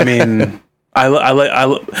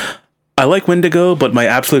 I like Wendigo, but my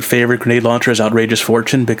absolute favorite grenade launcher is Outrageous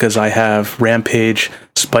Fortune because I have Rampage,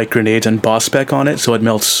 Spike Grenades, and Boss Spec on it, so it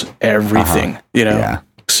melts everything. Yeah.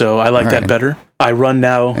 So I like that better. I run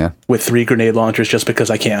now with 3 grenade launchers just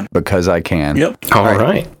because I can. Because I can. Yep. All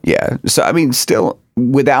right. Yeah. So still,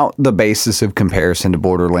 without the basis of comparison to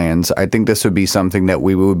Borderlands, I think this would be something that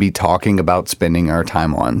we would be talking about spending our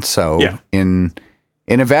time on. So in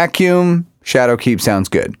a vacuum, Shadowkeep sounds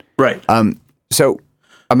good. Right. So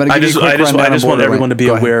I'm going to give you a quick rundown. I just want everyone to be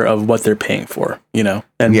aware of what they're paying for, and what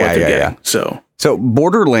they're getting. So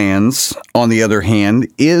Borderlands, on the other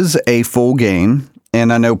hand, is a full game.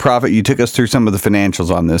 And I know, Prophet, you took us through some of the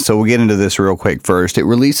financials on this, so we'll get into this real quick first. It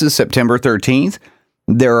releases September 13th.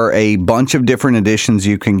 There are a bunch of different editions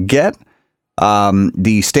you can get.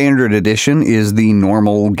 The standard edition is the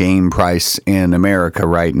normal game price in America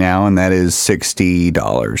right now, and that is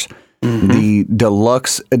 $60. The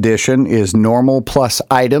deluxe edition is normal plus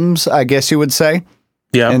items, I guess you would say.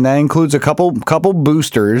 Yeah. And that includes a couple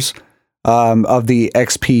boosters of the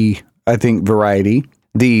XP, I think, variety.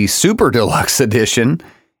 The Super Deluxe Edition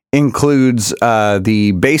includes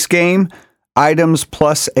the base game, items,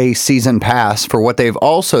 plus a season pass for what they've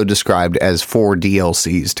also described as 4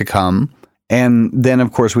 DLCs to come. And then,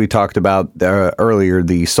 of course, we talked about earlier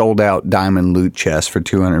the sold-out diamond loot chest for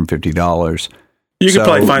 $250. You could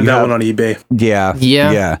probably find that one on eBay.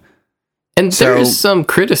 Yeah. And there is some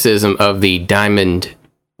criticism of the diamond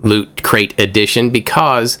loot crate edition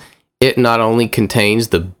because it not only contains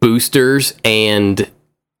the boosters and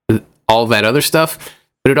all that other stuff,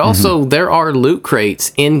 but it also there are loot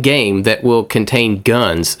crates in game that will contain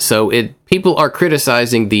guns. So people are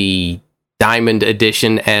criticizing the Diamond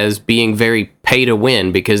Edition as being very pay to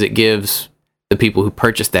win because it gives the people who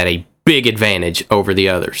purchase that a big advantage over the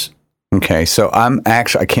others. Okay, so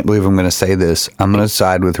I can't believe I'm going to say this. I'm going to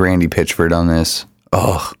side with Randy Pitchford on this.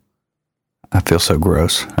 Oh, I feel so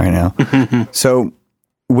gross right now. So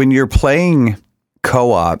when you're playing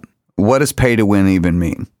co-op, what does pay to win even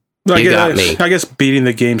mean? You got me. I guess beating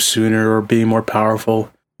the game sooner or being more powerful.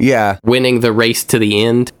 Yeah. Winning the race to the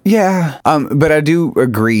end. Yeah. But I do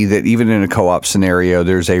agree that even in a co-op scenario,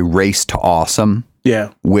 there's a race to awesome.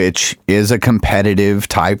 Yeah. Which is a competitive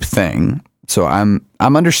type thing. So I'm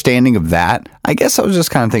understanding of that. I guess I was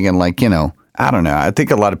just kind of thinking like, I don't know. I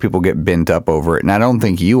think a lot of people get bent up over it. And I don't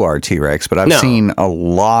think you are, T-Rex, but I've seen a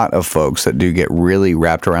lot of folks that do get really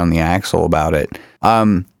wrapped around the axle about it.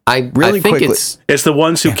 I think quickly, it's the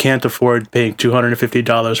ones who can't afford paying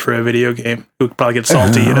 $250 for a video game who probably get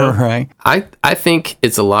salty, Right. I think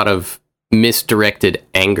it's a lot of misdirected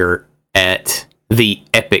anger at the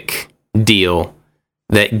Epic deal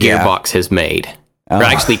that Gearbox has made. Or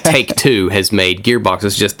actually, Take-Two has made. Gearbox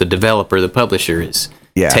is just the developer, the publisher is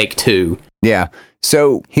Take-Two. Yeah.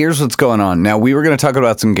 So here's what's going on. Now, we were going to talk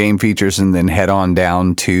about some game features and then head on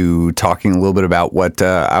down to talking a little bit about what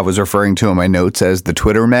I was referring to in my notes as the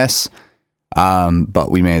Twitter mess. But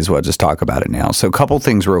we may as well just talk about it now. So a couple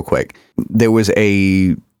things real quick. There was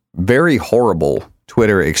a very horrible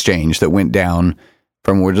Twitter exchange that went down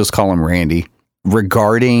from, we'll just call him Randy,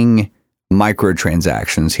 regarding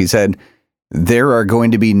microtransactions. He said, there are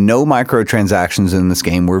going to be no microtransactions in this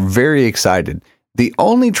game. We're very excited. The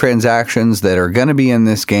only transactions that are going to be in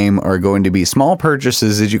this game are going to be small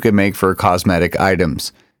purchases that you can make for cosmetic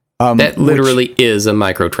items. That literally is a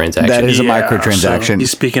microtransaction. That is a microtransaction. So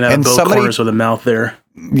he's speaking out of both corners with a mouth there.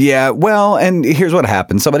 Yeah, well, and here's what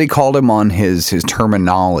happened. Somebody called him on his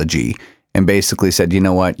terminology and basically said, you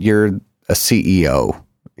know what, you're a CEO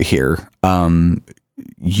here.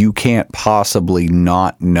 You can't possibly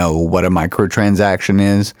not know what a microtransaction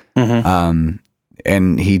is.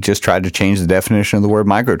 And he just tried to change the definition of the word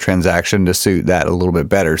microtransaction to suit that a little bit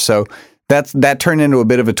better. So that turned into a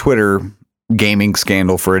bit of a Twitter gaming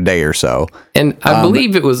scandal for a day or so. And I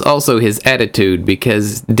believe it was also his attitude,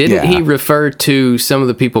 because didn't he refer to some of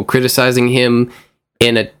the people criticizing him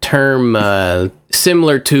in a term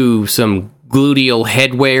similar to some gluteal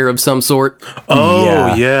headwear of some sort?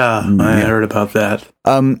 Oh, yeah. I heard about that.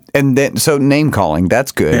 And then, so name calling,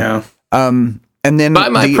 that's good. Yeah. And then buy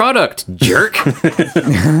my product, jerk.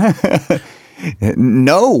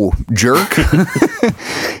 No, jerk.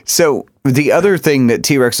 So the other thing that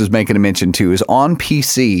T-Rex is making a mention to is on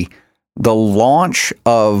PC, the launch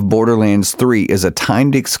of Borderlands 3 is a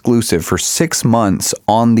timed exclusive for 6 months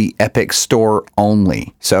on the Epic Store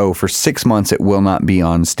only. So for 6 months, it will not be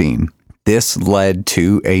on Steam. This led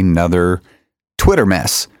to another Twitter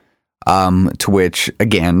mess, to which,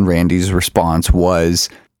 again, Randy's response was,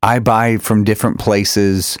 I buy from different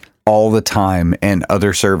places all the time and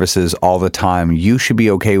other services all the time. You should be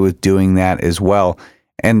okay with doing that as well.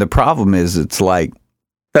 And the problem is, it's like,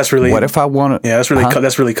 that's really, what if I want to? Yeah,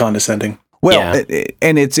 that's really condescending. Well,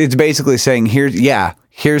 and it's basically saying,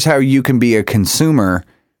 here's how you can be a consumer,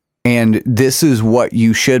 and this is what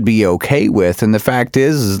you should be okay with. And the fact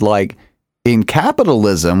is like, in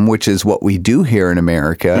capitalism, which is what we do here in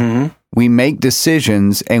America, we make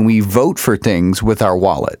decisions and we vote for things with our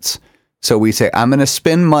wallets. So we say, I'm going to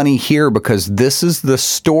spend money here because this is the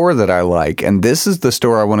store that I like, and this is the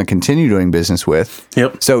store I want to continue doing business with.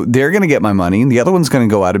 Yep. So they're going to get my money, and the other one's going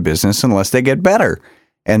to go out of business unless they get better.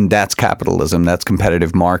 And that's capitalism. That's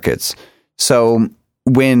competitive markets. So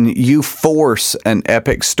when you force an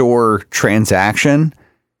Epic Store transaction,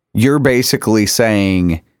 you're basically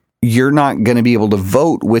saying you're not going to be able to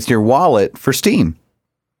vote with your wallet for Steam.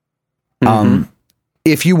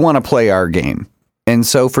 If you want to play our game. And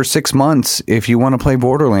so for 6 months, if you want to play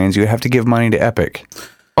Borderlands, you have to give money to Epic.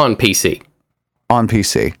 On PC. On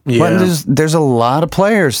PC. Yeah. But there's a lot of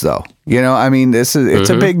players, though. I mean, it's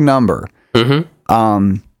a big number.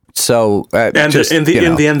 So and in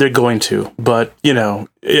the end, they're going to. But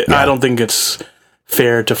I don't think it's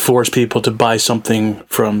fair to force people to buy something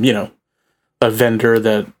from a vendor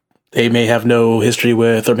that they may have no history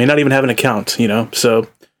with or may not even have an account. So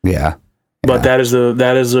yeah. But that is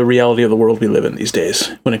the reality of the world we live in these days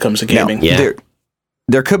when it comes to gaming. Now,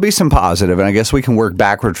 there could be some positive, and I guess we can work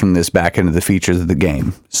backward from this back into the features of the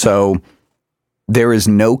game. So there is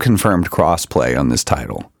no confirmed crossplay on this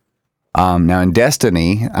title. Now in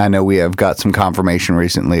Destiny, I know we have got some confirmation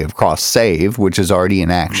recently of cross save, which is already in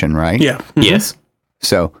action, right? Yeah. Yes.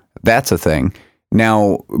 So that's a thing.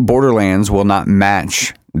 Now Borderlands will not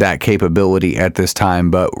match that capability at this time,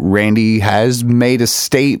 but Randy has made a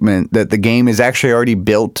statement that the game is actually already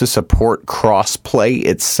built to support crossplay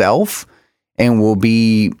itself and will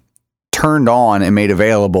be turned on and made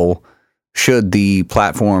available should the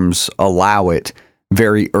platforms allow it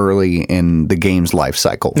very early in the game's life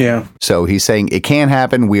cycle. Yeah. So he's saying it can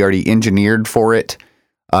happen. We already engineered for it,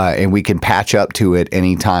 and we can patch up to it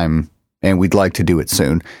anytime, and we'd like to do it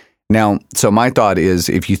soon. Now, so my thought is,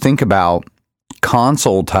 if you think about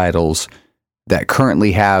console titles that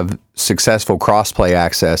currently have successful crossplay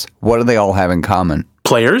access, what do they all have in common?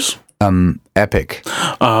 Players? Epic.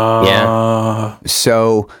 Yeah.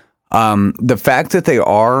 So the fact that they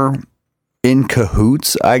are in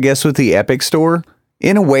cahoots, I guess, with the Epic Store,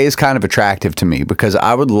 in a way is kind of attractive to me, because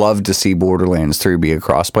I would love to see Borderlands 3 be a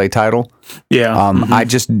crossplay title. Yeah. I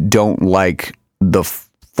just don't like the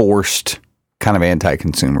forced kind of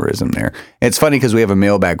anti-consumerism there. It's funny because we have a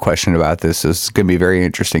mailbag question about this. This is going to be very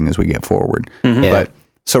interesting as we get forward. But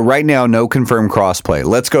so right now, no confirmed crossplay.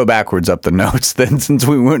 Let's go backwards up the notes then, since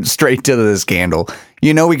we went straight to the scandal.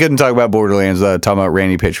 You know, we couldn't talk about Borderlands talking about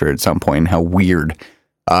Randy Pitchford at some point and how weird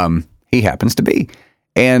he happens to be.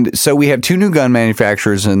 And so we have 2 new gun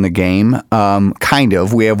manufacturers in the game. Kind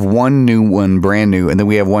of. We have one new one, brand new, and then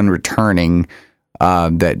we have one returning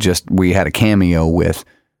that just we had a cameo with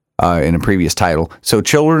in a previous title. So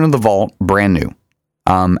Children of the Vault, brand new.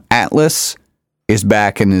 Atlas is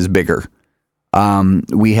back and is bigger.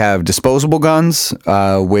 We have disposable guns,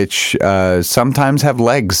 which sometimes have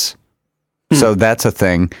legs. So that's a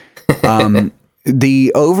thing.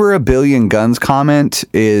 The over 1 billion guns comment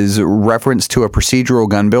is reference to a procedural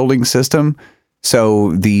gun building system.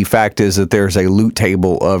 So the fact is that there's a loot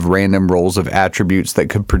table of random rolls of attributes that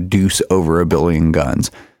could produce over 1 billion guns.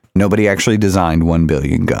 Nobody actually designed 1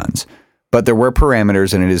 billion guns, but there were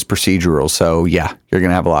parameters and it is procedural. So yeah, you're going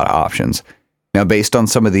to have a lot of options. Now, based on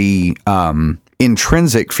some of the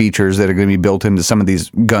intrinsic features that are going to be built into some of these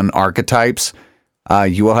gun archetypes,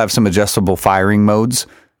 you will have some adjustable firing modes.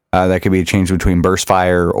 That could be a change between burst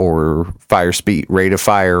fire or fire speed, rate of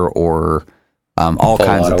fire, or all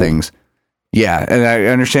kinds of things. Yeah, and I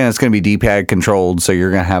understand it's going to be D-pad controlled, so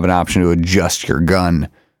you're going to have an option to adjust your gun,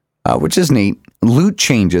 which is neat. Loot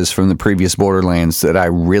changes from the previous Borderlands that I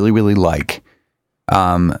really, really like.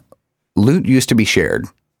 Loot used to be shared.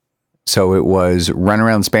 So it was run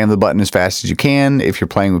around, spam the button as fast as you can if you're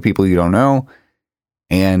playing with people you don't know.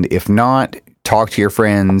 And if not, talk to your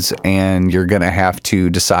friends, and you're going to have to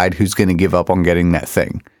decide who's going to give up on getting that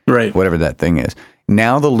thing. Right. Whatever that thing is.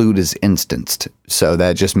 Now the loot is instanced. So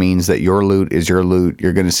that just means that your loot is your loot.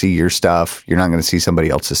 You're going to see your stuff. You're not going to see somebody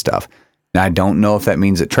else's stuff. Now, I don't know if that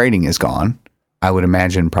means that trading is gone. I would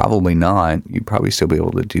imagine probably not. You'd probably still be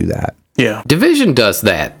able to do that. Yeah. Division does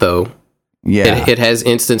that, though. Yeah. It has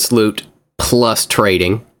instance loot plus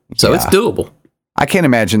trading, so it's doable. I can't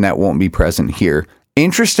imagine that won't be present here.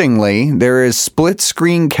 Interestingly, there is split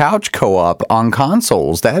screen couch co-op on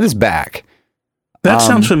consoles. That is back. That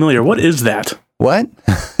sounds familiar. What is that? What?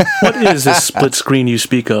 What is this split screen you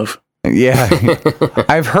speak of? Yeah,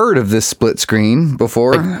 I've heard of this split screen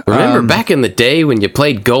before. Remember back in the day when you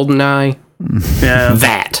played GoldenEye? Yeah.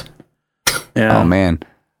 That. Yeah. Oh, man.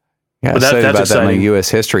 Yeah, Well, I studied that's about that in my exciting. U.S.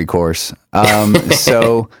 history course.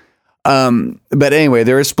 But anyway,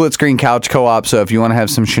 there is split screen couch co-op. So if you want to have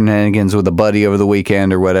some shenanigans with a buddy over the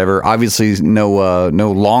weekend or whatever, obviously no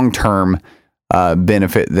long-term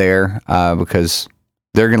benefit there because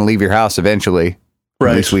they're going to leave your house eventually.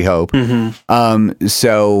 Right. At least we hope.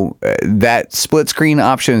 So that split screen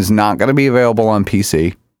option is not going to be available on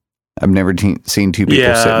PC. I've never seen 2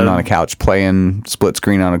 people sitting on a couch playing split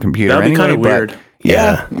screen on a computer. That'd be kind of weird.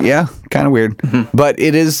 Yeah, kind of weird. But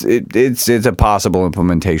it's a possible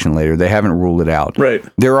implementation later. They haven't ruled it out. Right.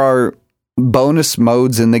 There are bonus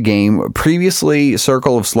modes in the game. Previously,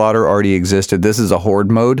 Circle of Slaughter already existed. This is a horde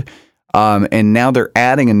mode. And now they're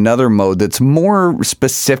adding another mode that's more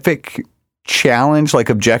specific challenge, like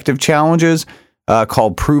objective challenges,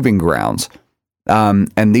 called Proving Grounds.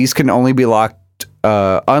 And these can only be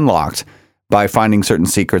unlocked by finding certain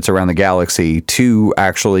secrets around the galaxy to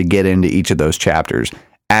actually get into each of those chapters.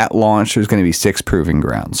 At launch, there's going to be 6 Proving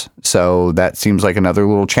Grounds. So that seems like another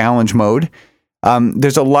little challenge mode.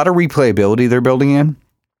 There's a lot of replayability they're building in.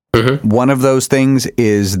 One of those things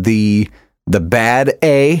is the bad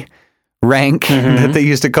A rank that they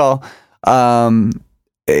used to call.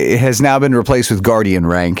 It has now been replaced with Guardian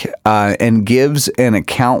rank and gives an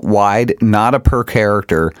account-wide, not a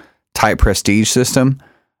per-character type prestige system.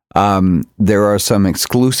 There are some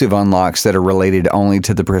exclusive unlocks that are related only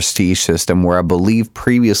to the prestige system, where I believe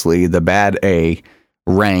previously the bad A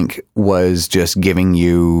rank was just giving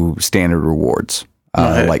you standard rewards,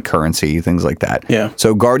 like currency, things like that. Yeah.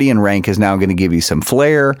 So Guardian rank is now going to give you some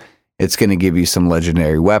flair. It's going to give you some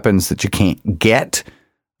legendary weapons that you can't get.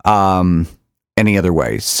 any other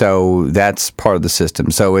way. So that's part of the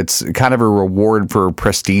system. So it's kind of a reward for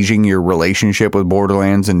prestiging your relationship with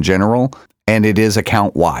Borderlands in general. And it is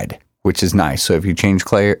account wide, which is nice. So if you change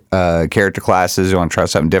character classes, you want to try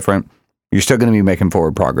something different, you're still going to be making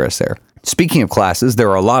forward progress there. Speaking of classes, there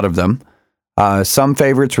are a lot of them. Some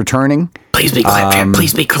favorites returning. Please be Claptrap.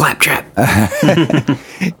 Please be Claptrap.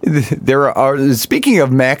 There are, speaking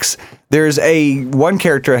of mechs, there's one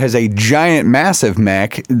character has a giant, massive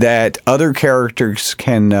mech that other characters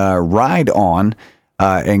can ride on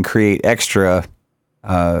and create extra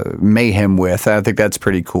mayhem with. I think that's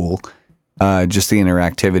pretty cool. Just the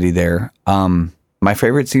interactivity there. My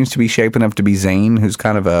favorite seems to be shaping up to be Zane, who's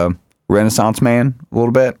kind of a Renaissance man a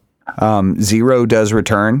little bit. Zero does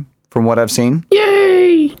return from what I've seen.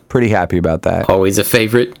 Yay! Pretty happy about that. Always a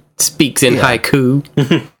favorite. Speaks in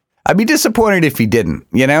haiku. I'd be disappointed if he didn't,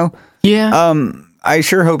 you know? Yeah. I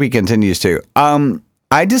sure hope he continues to.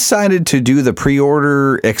 I decided to do the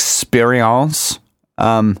pre-order experience.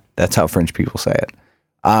 That's how French people say it.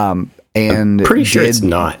 And pretty sure it's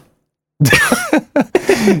not.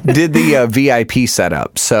 Did the VIP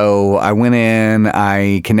setup. So I went in,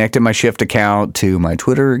 I connected my Shift account to my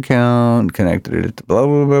Twitter account, connected it to blah,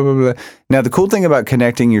 blah, blah, blah, blah. Now, the cool thing about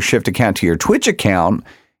connecting your Shift account to your Twitch account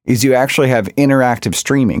is you actually have interactive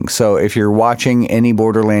streaming. So if you're watching any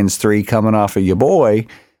Borderlands 3 coming off of your boy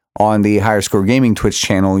on the Higher Score Gaming Twitch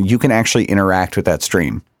channel, you can actually interact with that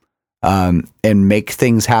stream and make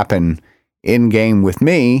things happen in-game with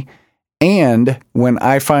me. And when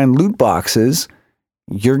I find loot boxes,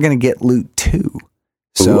 you're going to get loot too.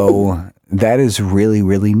 So that is really,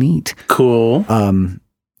 really neat. Cool.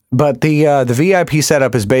 But the VIP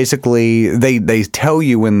setup is basically they tell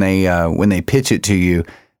you when they pitch it to you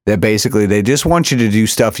that basically they just want you to do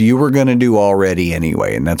stuff you were going to do already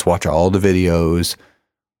anyway, and that's watch all the videos,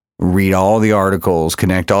 read all the articles,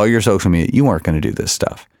 connect all your social media. You weren't going to do this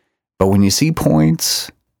stuff. But when you see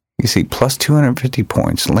points, you see plus 250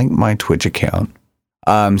 points, link my Twitch account.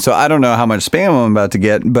 So I don't know how much spam I'm about to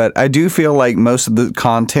get, but I do feel like most of the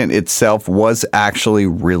content itself was actually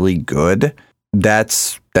really good.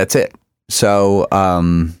 That's it. So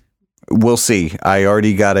we'll see. I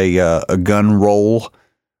already got a gun roll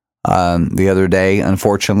the other day.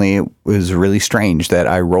 Unfortunately, it was really strange that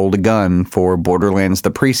I rolled a gun for Borderlands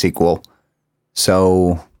the pre-sequel.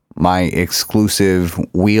 So my exclusive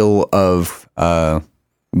wheel of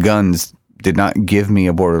guns did not give me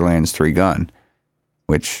a Borderlands 3 gun,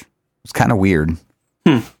 which was kind of weird.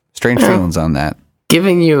 Strange feelings on that.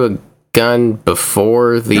 Giving you a gun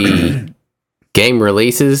before the game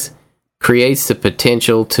releases creates the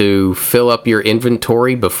potential to fill up your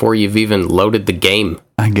inventory before you've even loaded the game.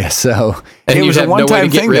 I guess so. And it you was have a one-time no way to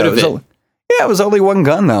get thing, rid though. of it. It was only one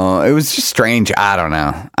gun, though. It was just strange. I don't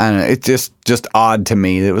know. It's just odd to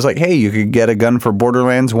me. It was like, hey, you could get a gun for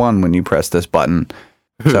Borderlands 1 when you press this button.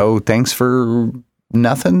 So thanks for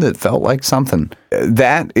nothing that felt like something.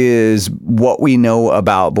 That is what we know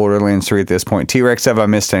about Borderlands 3 at this point. T-Rex, have I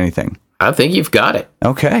missed anything? I think you've got it.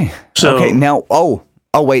 Okay. Okay, now,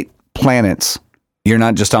 wait. Planets. You're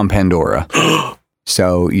not just on Pandora.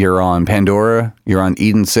 So you're on Pandora, you're on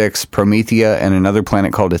Eden 6, Promethea, and another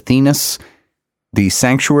planet called Athenas. The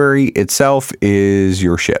Sanctuary itself is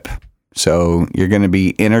your ship. So you're going to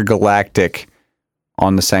be intergalactic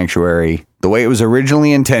on the Sanctuary the way it was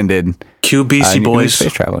originally intended. QBC boys.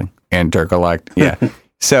 Space traveling. Intergalactic. Yeah.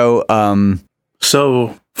 So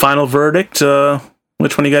final verdict.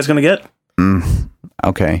 Which one are you guys going to get?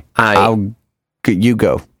 Okay. You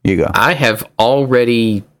go. I have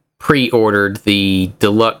already pre-ordered the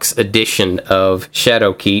deluxe edition of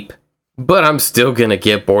Shadowkeep, but I'm still going to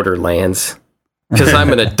get Borderlands because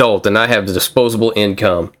I'm an adult and I have disposable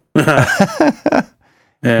income.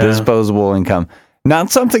 Disposable income.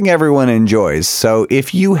 Not something everyone enjoys. So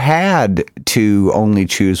if you had to only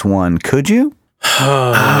choose one, could you?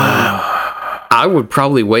 I would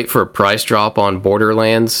probably wait for a price drop on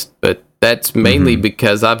Borderlands, but that's mainly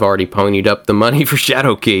because I've already ponied up the money for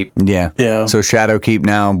Shadowkeep. Yeah. So Shadowkeep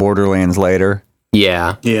now, Borderlands later.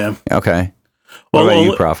 Yeah. Okay. What about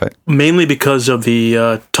you, Prophet? Mainly because of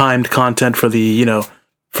the timed content for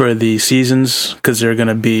the seasons, because they're going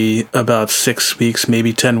to be about 6 weeks,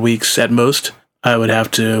 maybe 10 weeks at most. I would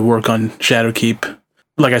have to work on Shadowkeep.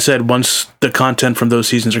 Like I said, once the content from those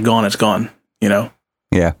seasons are gone, it's gone. Yeah.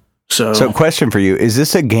 So question for you: is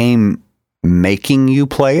this a game making you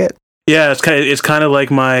play it? Yeah, it's kind of like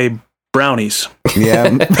my brownies.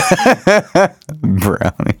 Yeah,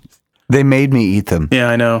 brownies. They made me eat them. Yeah,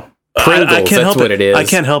 I know. Pringles, I can't help what it. It is. I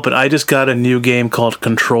can't help it. I just got a new game called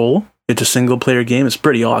Control. It's a single player game. It's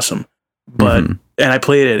pretty awesome. But and I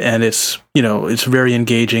played it, and it's it's very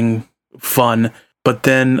engaging fun. But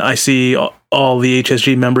then I see all the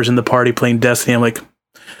HSG members in the party playing Destiny. I'm like,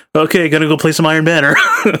 okay, gotta go play some Iron Banner.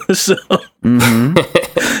 So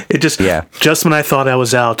it just when I thought I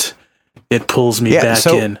was out, it pulls me back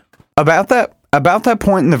in. About that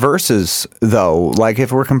point in the verses, though, like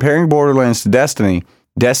if we're comparing Borderlands to Destiny,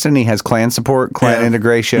 Destiny has clan support, clan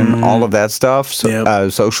integration, all of that stuff. So,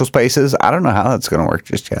 social spaces. I don't know how that's going to work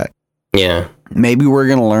just yet. Yeah. Maybe we're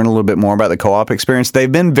going to learn a little bit more about the co-op experience.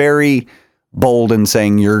 They've been very bold in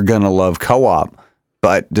saying you're going to love co-op.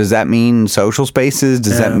 But does that mean social spaces?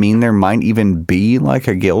 Does that mean there might even be like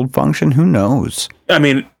a guild function? Who knows? I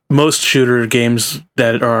mean, most shooter games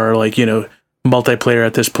that are like, multiplayer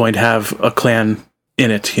at this point have a clan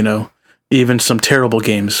in it, even some terrible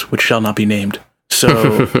games, which shall not be named.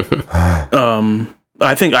 So,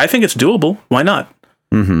 I think it's doable. Why not?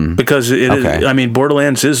 Mm-hmm. Because it is, I mean,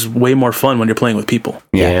 Borderlands is way more fun when you're playing with people.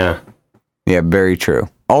 Yeah, very true.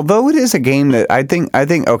 Although it is a game that I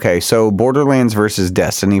think, okay, so Borderlands versus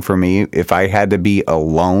Destiny for me, if I had to be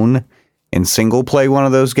alone and single play one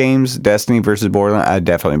of those games, Destiny versus Borderlands, I'd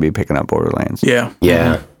definitely be picking up Borderlands. Yeah.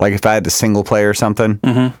 Like if I had to single play or something,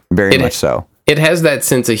 very much so. It has that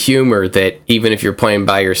sense of humor that even if you're playing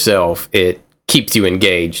by yourself, it keeps you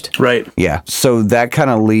engaged. Right. Yeah. So that kind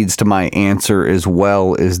of leads to my answer as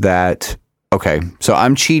well, is that, okay, so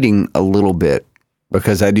I'm cheating a little bit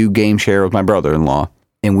because I do game share with my brother-in-law,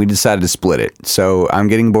 and we decided to split it. So I'm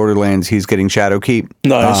getting Borderlands, he's getting Shadowkeep.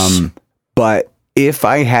 Nice. But if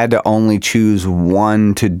I had to only choose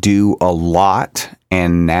one to do a lot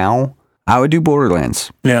and now, I would do Borderlands.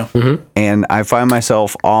 Yeah. Mm-hmm. And I find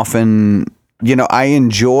myself often, I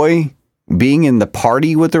enjoy being in the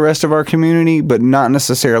party with the rest of our community, but not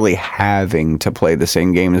necessarily having to play the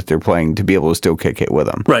same game that they're playing to be able to still kick it with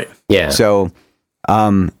them. Right. Yeah. So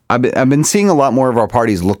I've been seeing a lot more of our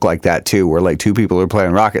parties look like that too, where like 2 people are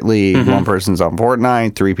playing Rocket League, one person's on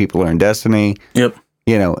Fortnite, 3 people are in Destiny. Yep.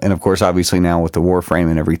 And of course, obviously now with the Warframe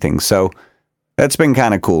and everything. So that's been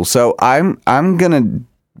kind of cool. So I'm going to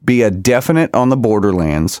be a definite on the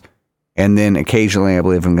Borderlands. And then occasionally, I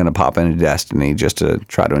believe I'm going to pop into Destiny just to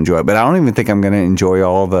try to enjoy it. But I don't even think I'm going to enjoy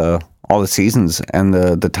all the seasons and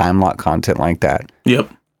the time lock content like that. Yep.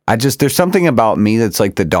 There's something about me that's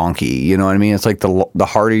like the donkey. You know what I mean? It's like the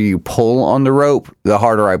harder you pull on the rope, the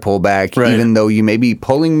harder I pull back. Right. Even though you may be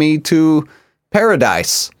pulling me to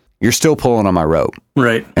paradise, you're still pulling on my rope.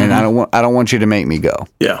 Right. And I don't want you to make me go.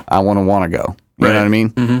 Yeah. I want to go. You know what I mean?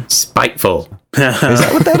 Mm-hmm. Spiteful. Is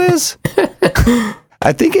that what that is?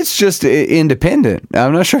 I think it's just independent.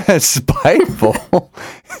 I'm not sure that's spiteful.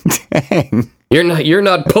 Dang. You're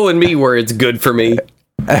not pulling me where it's good for me.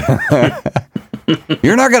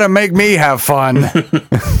 You're not going to make me have fun.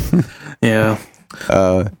 Yeah.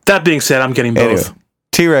 That being said, I'm getting both. Anyway,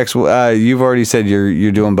 T-Rex, you've already said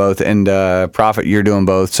you're doing both, and Prophet, you're doing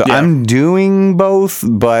both. So I'm doing both,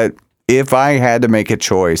 but if I had to make a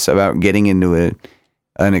choice about getting into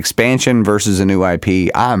an expansion versus a new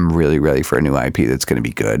IP, I'm really ready for a new IP that's going to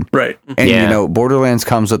be good. Right. And, Borderlands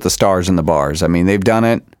comes with the stars and the bars. I mean, they've done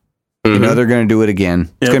it. Mm-hmm. They're going to do it again.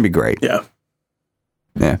 It's going to be great. Yeah.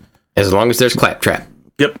 Yeah. As long as there's Claptrap.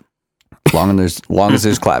 Yep. Long as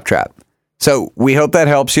there's Claptrap. So we hope that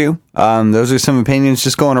helps you. Those are some opinions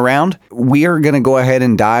just going around. We are going to go ahead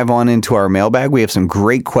and dive on into our mailbag. We have some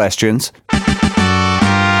great questions.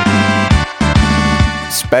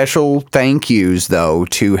 Special thank yous, though,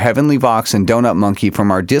 to Heavenly Vox and Donut Monkey from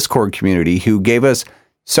our Discord community who gave us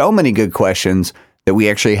so many good questions that we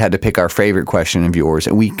actually had to pick our favorite question of yours.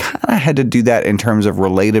 And we kind of had to do that in terms of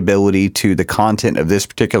relatability to the content of this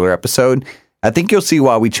particular episode. I think you'll see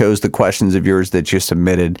why we chose the questions of yours that you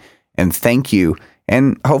submitted. And thank you.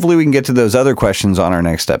 And hopefully we can get to those other questions on our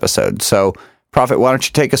next episode. So, Prophet, why don't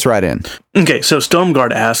you take us right in? Okay, so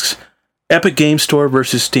Stormguard asks, Epic Game Store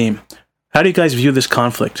versus Steam. How do you guys view this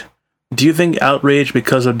conflict? Do you think outrage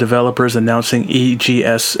because of developers announcing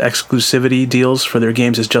EGS exclusivity deals for their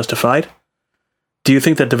games is justified? Do you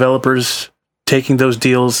think that developers taking those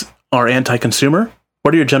deals are anti-consumer?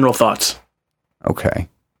 What are your general thoughts? Okay.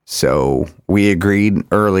 So we agreed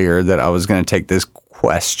earlier that I was going to take this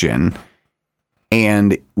question.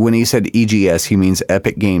 And when he said EGS, he means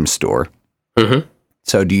Epic Game Store. Mm-hmm.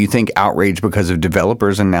 So do you think outrage because of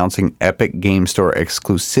developers announcing Epic Game Store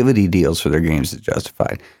exclusivity deals for their games is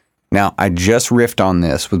justified? Now, I just riffed on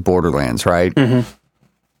this with Borderlands, right?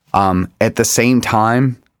 Mm-hmm. At the same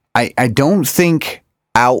time, I don't think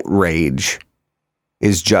outrage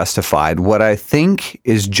is justified. What I think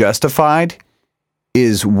is justified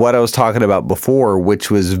is what I was talking about before, which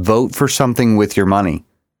was vote for something with your money.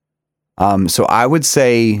 So I would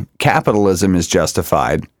say capitalism is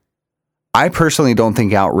justified. I personally don't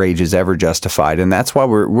think outrage is ever justified, and that's why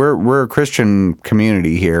we're a Christian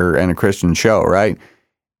community here and a Christian show, right?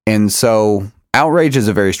 And so outrage is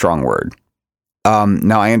a very strong word.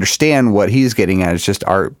 Now I understand what he's getting at. It's just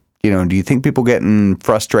do you think people getting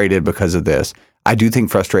frustrated because of this? I do think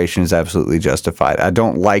frustration is absolutely justified. I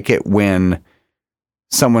don't like it when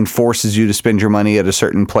someone forces you to spend your money at a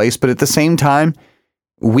certain place, but at the same time,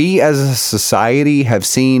 we as a society have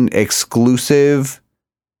seen exclusive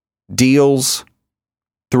deals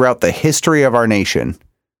throughout the history of our nation.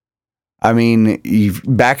 I mean,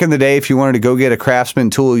 back in the day, if you wanted to go get a Craftsman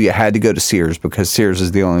tool, you had to go to Sears because Sears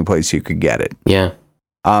is the only place you could get it. Yeah.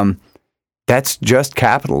 That's just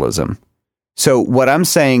capitalism. So what I'm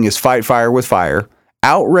saying is fight fire with fire.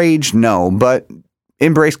 Outrage, no, but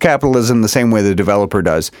embrace capitalism the same way the developer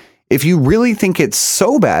does. If you really think it's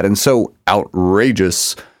so bad and so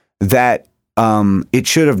outrageous that it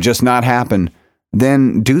should have just not happened,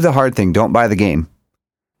 then do the hard thing. Don't buy the game.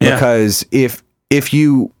 Yeah. Because if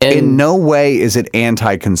you, in no way is it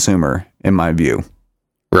anti-consumer, in my view.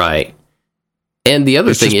 Right. And the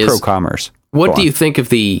other thing is pro-commerce. What do you think of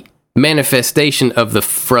the manifestation of the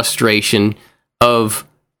frustration of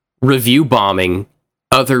review bombing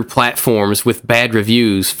other platforms with bad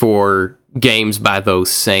reviews for games by those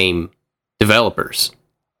same developers?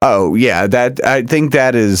 Oh, yeah. I think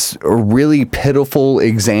that is a really pitiful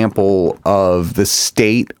example of the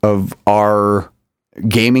state of our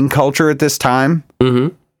gaming culture at this time.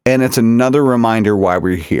 Mm-hmm. And it's another reminder why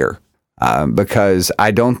we're here. Because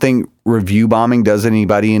I don't think review bombing does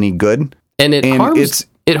anybody any good. And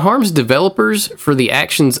it harms developers for the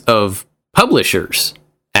actions of publishers,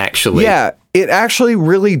 actually. Yeah, it actually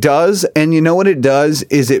really does. And you know what it does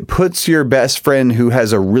is it puts your best friend who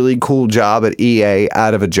has a really cool job at EA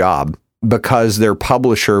out of a job because their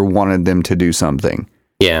publisher wanted them to do something.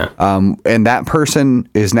 Yeah. And that person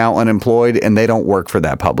is now unemployed and they don't work for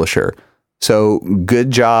that publisher. So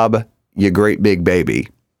good job, you great big baby.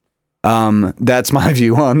 That's my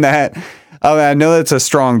view on that. I know that's a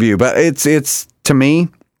strong view, but it's to me,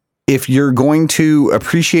 if you're going to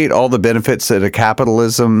appreciate all the benefits that a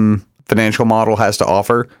capitalism financial model has to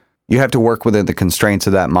offer, you have to work within the constraints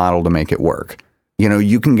of that model to make it work. You know,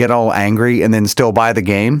 you can get all angry and then still buy the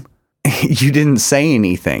game. You didn't say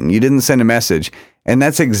anything. You didn't send a message. And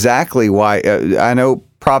that's exactly why I know,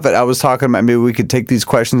 Prophet, I was talking about maybe we could take these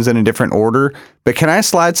questions in a different order, but can I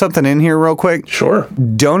slide something in here real quick? Sure.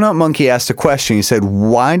 Donut Monkey asked a question. He said,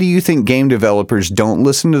 why do you think game developers don't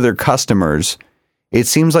listen to their customers? It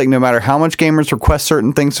seems like no matter how much gamers request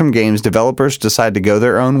certain things from games, developers decide to go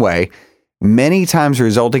their own way, many times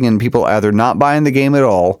resulting in people either not buying the game at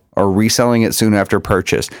all or reselling it soon after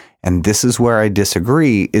purchase. And this is where I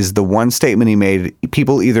disagree, is the one statement he made,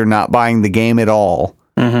 people either not buying the game at all.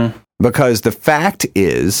 Mm-hmm. Because the fact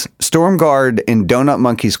is, Stormguard and Donut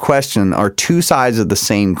Monkey's question are two sides of the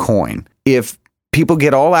same coin. If people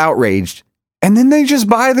get all outraged and then they just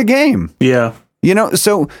buy the game. Yeah. You know,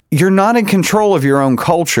 so you're not in control of your own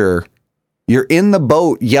culture. You're in the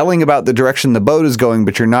boat yelling about the direction the boat is going,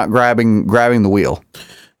 but you're not grabbing the wheel.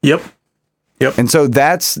 Yep. And so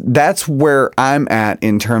that's where I'm at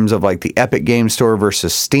in terms of like the Epic Game Store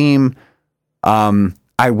versus Steam.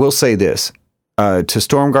 I will say this. To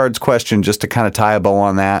Stormguard's question, just to kind of tie a bow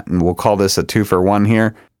on that, and we'll call this a 2-for-1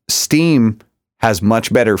 here. Steam has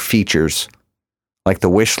much better features, like the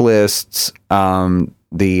wish lists, the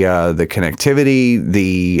connectivity,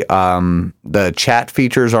 the chat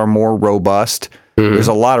features are more robust. Mm-hmm. There's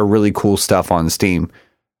a lot of really cool stuff on Steam.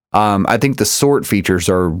 I think the sort features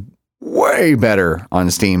are way better on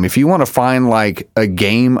Steam. If you want to find like a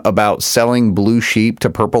game about selling blue sheep to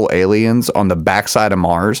purple aliens on the backside of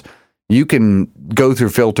Mars, you can go through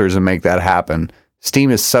filters and make that happen.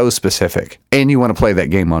 Steam is so specific, and you want to play that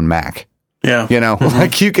game on Mac. Yeah. You know,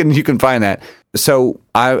 like you can find that. So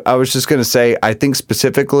I was just going to say, I think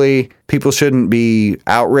specifically people shouldn't be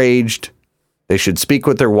outraged. They should speak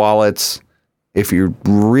with their wallets. If you're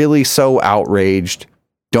really so outraged,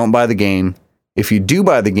 don't buy the game. If you do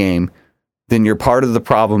buy the game, then you're part of the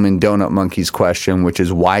problem in Donut Monkey's question, which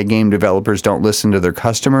is why game developers don't listen to their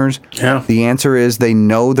customers. Yeah. The answer is they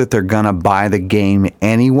know that they're going to buy the game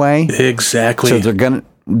anyway. Exactly. So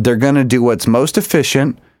they're going to do what's most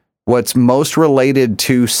efficient, what's most related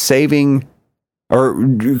to saving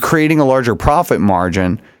or creating a larger profit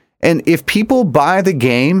margin. And if people buy the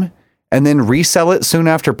game and then resell it soon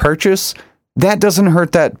after purchase, that doesn't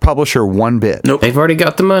hurt that publisher one bit. Nope. They've already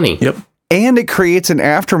got the money. Yep. And it creates an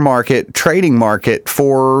aftermarket trading market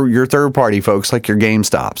for your third-party folks like your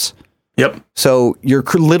GameStops. Yep. So you're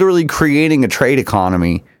literally creating a trade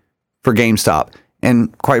economy for GameStop.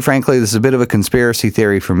 and quite frankly, this is a bit of a conspiracy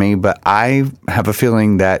theory for me, but I have a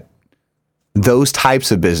feeling that those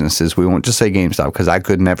types of businesses, we won't just say GameStop because I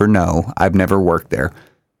could never know. I've never worked there.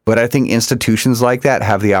 But I think institutions like that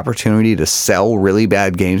have the opportunity to sell really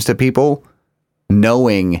bad games to people,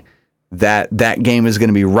 knowing that that game is going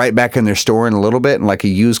to be right back in their store in a little bit. And like a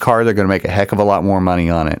used car, they're going to make a heck of a lot more money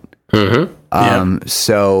on it.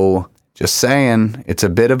 So just saying, it's a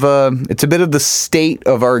bit of the state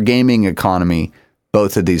of our gaming economy,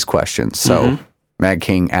 both of these questions. So Mad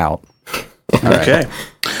King out. Okay.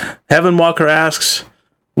 Heaven Walker asks,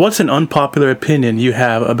 what's an unpopular opinion you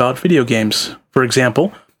have about video games? For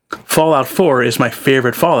example, Fallout 4 is my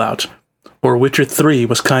favorite Fallout, or Witcher 3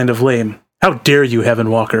 was kind of lame. How dare you, Heaven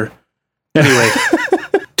Walker? Anyway,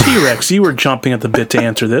 T-Rex, you were jumping at the bit to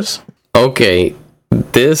answer this. Okay,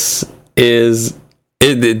 this is...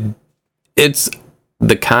 It's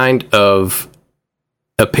the kind of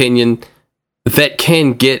opinion that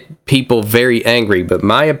can get people very angry, but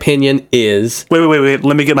my opinion is... Wait,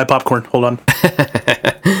 let me get my popcorn. Hold on.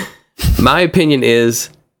 My opinion is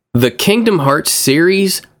the Kingdom Hearts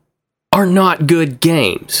series are not good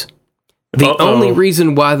games. The only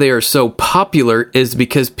reason why they are so popular is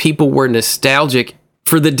because people were nostalgic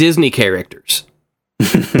for the Disney characters.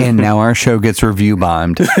 And now our show gets review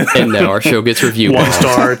bombed. 1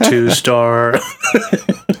 star, 2 star.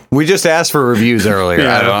 We just asked for reviews earlier.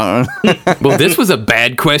 Yeah. I don't know. Well, this was a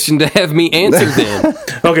bad question to have me answer then.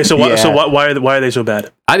 Okay, so why are they so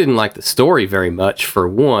bad? I didn't like the story very much, for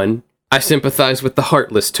one. I sympathize with the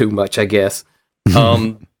Heartless too much, I guess.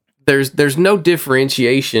 There's no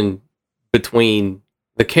differentiation between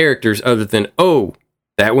the characters other than, oh,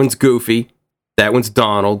 that one's Goofy, that one's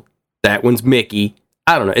Donald, that one's Mickey.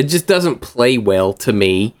 I don't know. It just doesn't play well to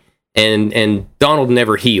me, and Donald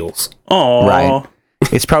never heals. Oh, right.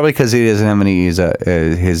 It's probably because he doesn't have any.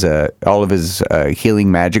 All of his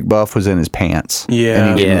healing magic buff was in his pants. Yeah,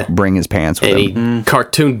 and he didn't bring his pants with him.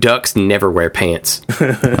 Cartoon ducks never wear pants.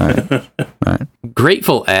 Right.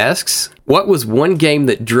 Grateful asks, what was one game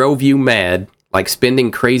that drove you mad, like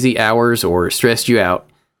spending crazy hours or stressed you out,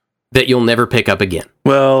 that you'll never pick up again?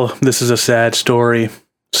 Well, this is a sad story.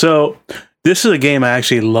 So, this is a game I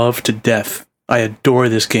actually love to death. I adore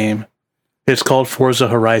this game. It's called Forza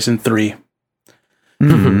Horizon 3.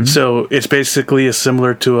 So, it's basically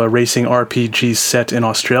similar to a racing RPG set in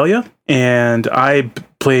Australia. And I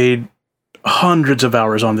played hundreds of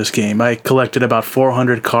hours on this game. I collected about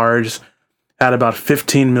 400 cards, had about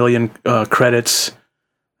 15 million credits,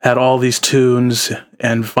 had all these tunes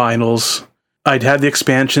and vinyls. I'd had the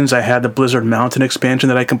expansions. I had the Blizzard Mountain expansion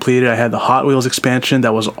that I completed. I had the Hot Wheels expansion.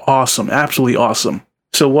 That was awesome. Absolutely awesome.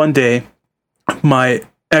 So one day, my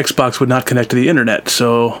Xbox would not connect to the internet,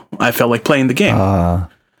 so I felt like playing the game.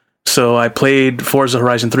 So I played Forza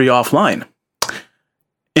Horizon 3 offline.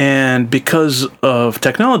 And because of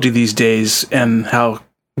technology these days and how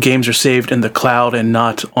games are saved in the cloud and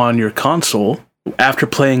not on your console, after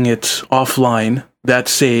playing it offline, that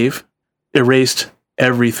save erased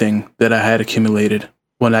everything that I had accumulated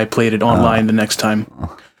when I played it online the next time.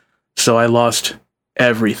 So I lost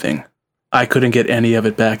everything. I couldn't get any of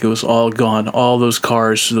it back. It was all gone. All those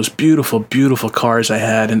cars, those beautiful, beautiful cars I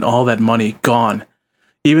had, and all that money gone.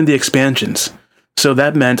 Even the expansions. So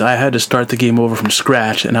that meant I had to start the game over from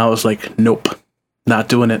scratch, and I was like, nope, not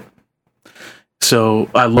doing it. So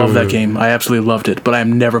I love that game. I absolutely loved it, but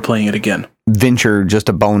I'm never playing it again. Venture just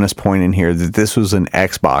a bonus point in here that this was an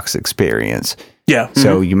Xbox experience. Yeah.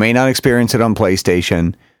 So you may not experience it on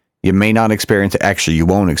PlayStation. You may not experience it. Actually, you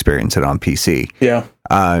won't experience it on PC. Yeah.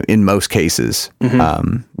 In most cases.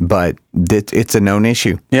 But it's a known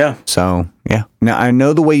issue. Yeah. So, yeah. Now, I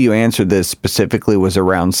know the way you answered this specifically was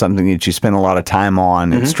around something that you spent a lot of time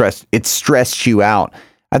on. It stressed you out.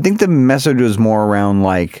 I think the message was more around,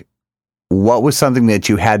 like, what was something that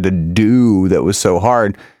you had to do that was so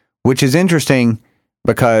hard, which is interesting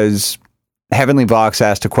because Heavenly Vox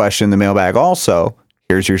asked a question in the mailbag also.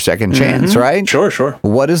 Here's your second chance, right? Sure.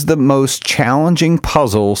 What is the most challenging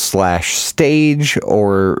puzzle / stage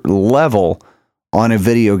or level on a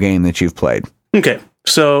video game that you've played? Okay,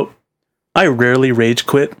 so I rarely rage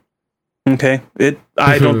quit. Okay,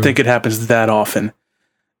 I don't think it happens that often.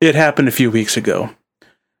 It happened a few weeks ago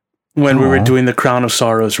when we were doing the Crown of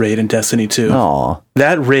Sorrows raid in Destiny 2.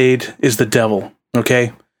 That raid is the devil,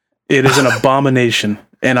 okay? It is an abomination.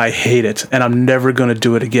 And I hate it, and I'm never going to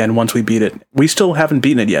do it again once we beat it. We still haven't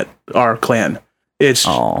beaten it yet, our clan. It's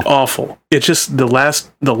awful. It's just the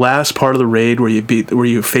last part of the raid where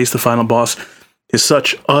you face the final boss is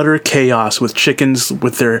such utter chaos with chickens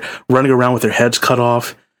running around with their heads cut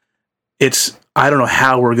off. It's I don't know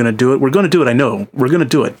how we're going to do it. We're going to do it. I know we're going to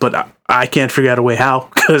do it, but I can't figure out a way how,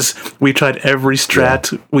 because we tried every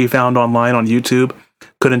strat we found online on YouTube.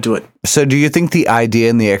 Couldn't do it. So do you think the idea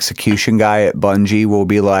and the execution guy at Bungie will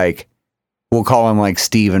be like, we'll call him like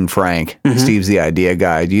Steve and Frank. Steve's the idea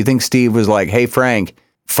guy. Do you think Steve was like, hey, Frank,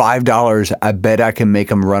 $5, I bet I can make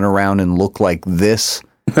him run around and look like this?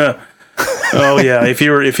 Oh yeah, if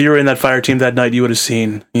you were in that fire team that night, you would have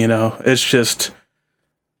seen. It's just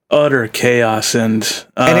utter chaos, and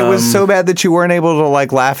it was so bad that you weren't able to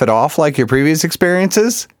like laugh it off like your previous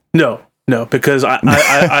experiences. No, because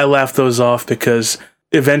I laughed those off because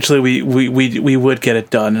eventually we would get it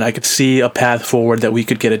done, and I could see a path forward that we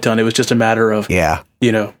could get it done. It was just a matter of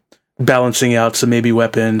balancing out some maybe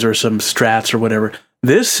weapons or some strats or whatever.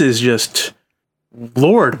 This is just,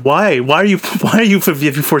 Lord, why have you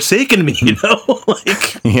forsaken me?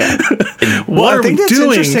 What are we doing?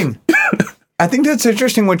 Interesting. I think that's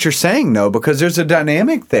interesting what you're saying, though, because there's a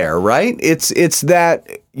dynamic there, right? It's that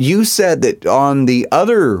you said that on the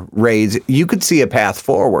other raids, you could see a path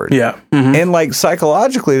forward. Yeah. And like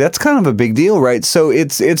psychologically, that's kind of a big deal, right? So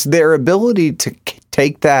it's their ability to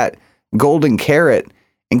take that golden carrot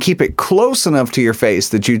and keep it close enough to your face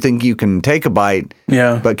that you think you can take a bite,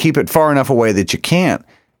 but keep it far enough away that you can't.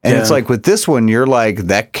 And it's like with this one, you're like,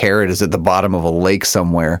 that carrot is at the bottom of a lake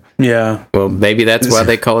somewhere. Yeah. Well, maybe that's why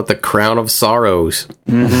they call it the crown of sorrows.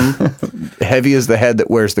 Heavy is the head that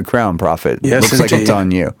wears the crown, Prophet. Yes, looks indeed. like it's on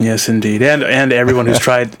you. Yes, indeed. And everyone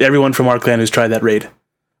everyone from our clan who's tried that raid.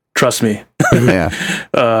 Trust me. Yeah.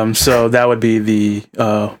 So that would be the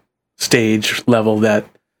stage level that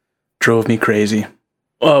drove me crazy.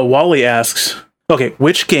 Wally asks, okay,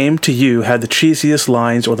 which game to you had the cheesiest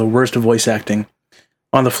lines or the worst voice acting?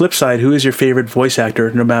 On the flip side, who is your favorite voice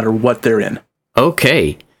actor, no matter what they're in?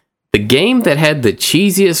 Okay. The game that had the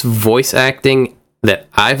cheesiest voice acting that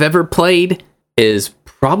I've ever played is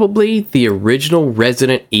probably the original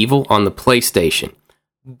Resident Evil on the PlayStation.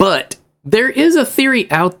 But there is a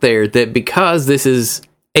theory out there that because this is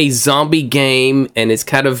a zombie game and it's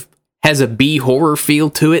kind of has a B horror feel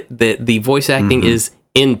to it, that the voice acting is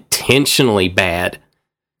intentionally bad.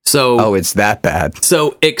 So it's that bad.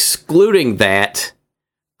 So excluding that,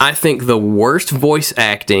 I think the worst voice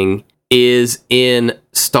acting is in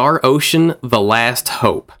Star Ocean: The Last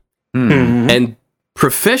Hope. And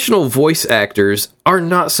professional voice actors are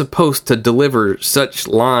not supposed to deliver such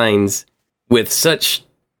lines with such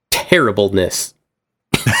terribleness.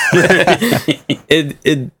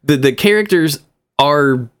 The characters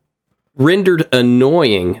are rendered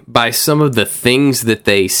annoying by some of the things that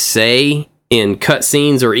they say in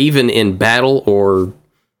cutscenes or even in battle or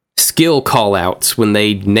skill callouts when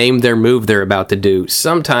they name their move they're about to do.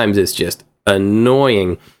 Sometimes it's just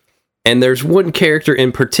annoying. And there's one character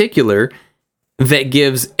in particular that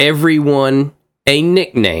gives everyone a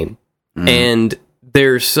nickname. And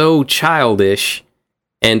they're so childish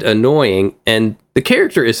and annoying. And the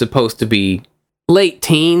character is supposed to be late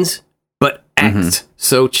teens, but acts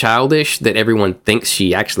so childish that everyone thinks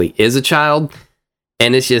she actually is a child.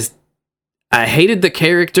 And it's just, I hated the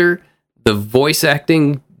character. The voice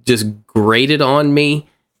acting just grated on me,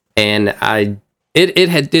 and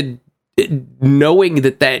knowing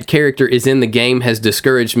that character is in the game has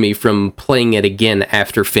discouraged me from playing it again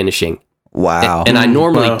after finishing. Wow. And I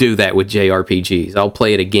normally do that with JRPGs. I'll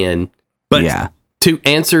play it again. But to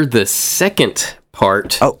answer the second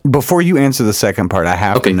part... Oh, before you answer the second part, I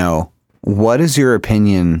have to know, what is your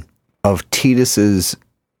opinion of Tidus's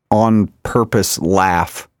on-purpose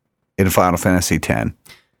laugh in Final Fantasy X?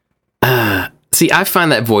 See, I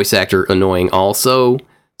find that voice actor annoying also.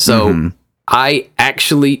 So I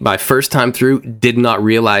actually, my first time through, did not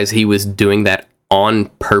realize he was doing that on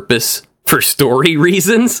purpose for story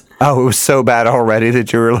reasons. Oh, it was so bad already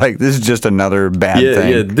that you were like, this is just another bad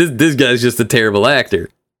thing. Yeah, this guy's just a terrible actor.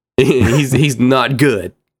 he's not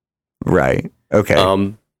good. Right. Okay.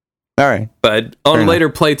 All right. But on later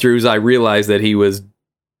playthroughs, I realized that he was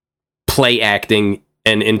play acting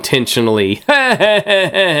and intentionally...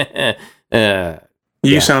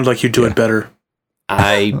 you sound like you do it better.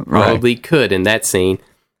 I probably could in that scene.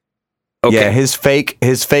 Okay. Yeah, his fake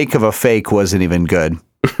of a fake wasn't even good.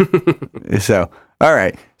 So, all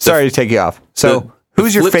right. Sorry to take you off. So,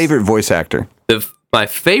 who's your favorite voice actor? My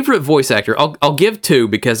favorite voice actor, I'll give two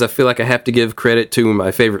because I feel like I have to give credit to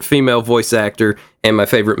my favorite female voice actor and my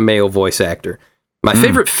favorite male voice actor. My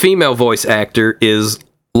favorite female voice actor is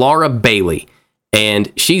Laura Bailey.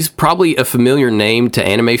 And she's probably a familiar name to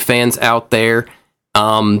anime fans out there.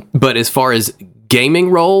 But as far as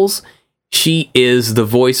gaming roles, she is the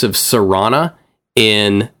voice of Serana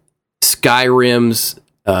in Skyrim's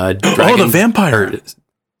the vampire.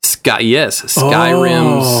 Skyrim's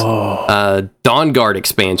Dawn Guard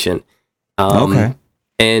expansion. Okay.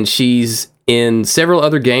 And she's in several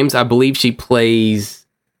other games. I believe she plays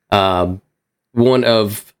one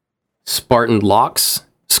of Spartan Locke's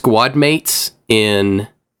squad mates in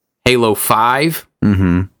Halo 5.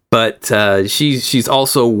 Mm-hmm. But she's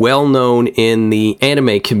also well known in the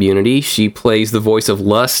anime community. She plays the voice of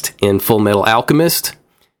Lust in Full Metal Alchemist.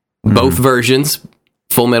 Both versions,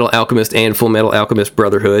 Full Metal Alchemist and Full Metal Alchemist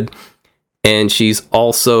Brotherhood. And she's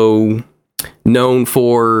also known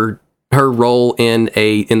for her role in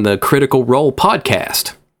the Critical Role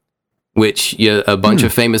podcast, which a bunch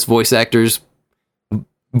of famous voice actors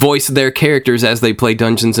voice their characters as they play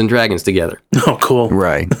Dungeons and Dragons together. Oh, cool.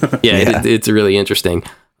 Right. Yeah. It's really interesting.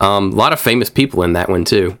 A lot of famous people in that one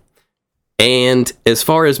too. And as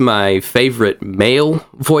far as my favorite male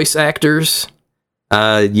voice actors,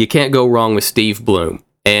 you can't go wrong with Steve Bloom.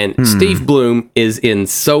 And Steve Bloom is in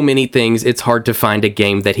so many things, it's hard to find a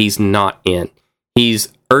game that he's not in.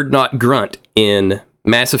 He's Erdnot Grunt in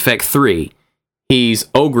Mass Effect 3. He's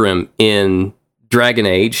Ogrim in Dragon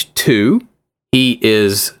Age 2. He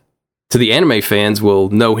is, to the anime fans, will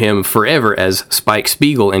know him forever as Spike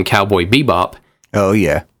Spiegel in Cowboy Bebop. Oh,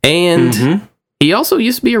 yeah. And he also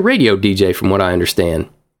used to be a radio DJ, from what I understand.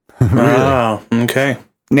 Oh, okay.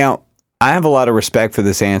 Now, I have a lot of respect for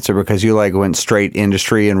this answer because you went straight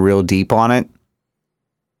industry and real deep on it.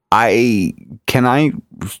 I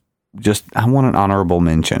want an honorable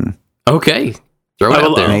mention. Okay. Throw it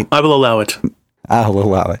out there. I will allow it. I'll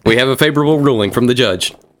allow it. We have a favorable ruling from the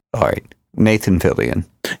judge. All right. Nathan Fillion.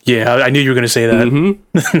 Yeah, I knew you were going to say that.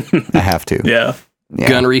 Mm-hmm. I have to. Yeah.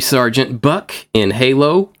 Gunnery Sergeant Buck in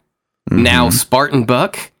Halo. Now Spartan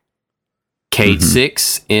Buck. Cade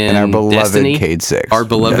 6 in And our beloved Destiny. Cade 6. Our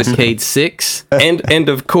beloved Cade 6. And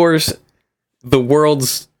of course, the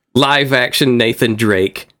world's live action Nathan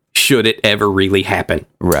Drake, should it ever really happen.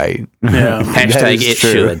 Right. Yeah. Hashtag it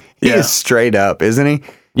true. should. He Yeah. is straight up, isn't he?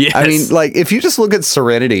 Yes. I mean, if you just look at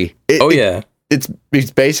Serenity,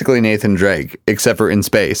 he's basically Nathan Drake, except for in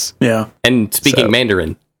space. Yeah. And speaking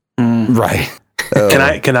Mandarin. Right. Can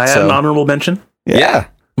I add an honorable mention? Yeah.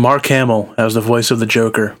 Mark Hamill as the voice of the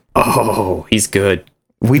Joker. Oh, he's good.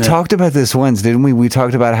 We talked about this once, didn't we? We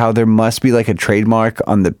talked about how there must be a trademark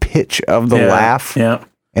on the pitch of the laugh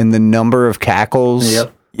and the number of cackles.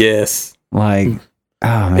 Yep. Yes. Oh,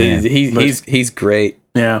 man. He's great.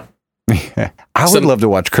 Yeah. I would love to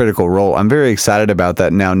watch Critical Role. I'm very excited about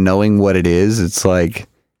that now, knowing what it is. It's I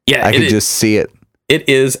could just see it.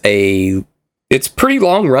 It's pretty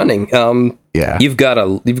long running. Yeah. You've got a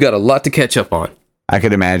lot to catch up on. I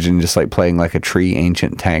could imagine just playing a tree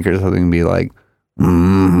ancient tank or something and be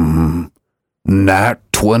nat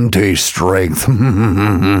 20 strength.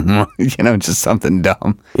 Just something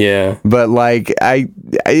dumb. Yeah. But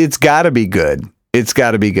it's gotta be good. It's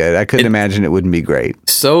gotta be good. I couldn't imagine it wouldn't be great.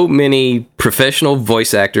 So many professional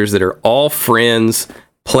voice actors that are all friends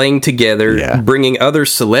playing together, bringing other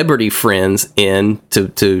celebrity friends in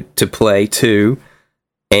to play too.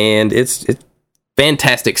 And it's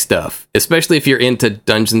fantastic stuff, especially if you're into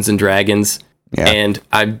Dungeons and Dragons. Yeah. And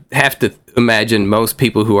I have to imagine most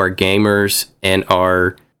people who are gamers and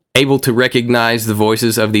are able to recognize the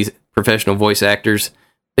voices of these professional voice actors,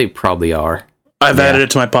 they probably are. I've added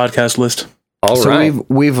it to my podcast list. All right.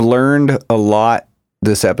 We've learned a lot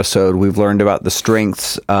this episode. We've learned about the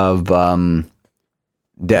strengths of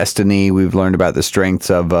Destiny. We've learned about the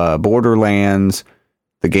strengths of Borderlands,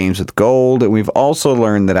 the games with gold, and we've also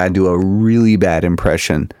learned that I do a really bad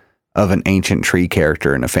impression of an ancient tree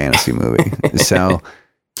character in a fantasy movie. So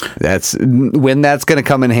that's when that's going to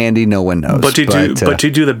come in handy. No one knows. But you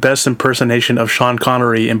do the best impersonation of Sean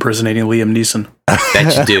Connery impersonating Liam Neeson.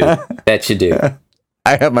 That you do.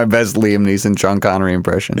 I have my best Liam Neeson, Sean Connery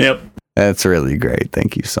impression. Yep. That's really great.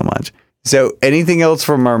 Thank you so much. So anything else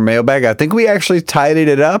from our mailbag? I think we actually tidied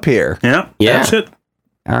it up here. Yeah. That's it.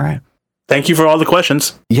 All right. Thank you for all the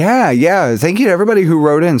questions. Yeah. Thank you to everybody who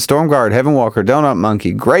wrote in. Stormguard, Heavenwalker, Donut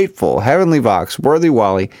Monkey, Grateful, Heavenly Vox, Worthy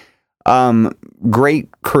Wally. Great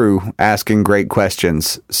crew asking great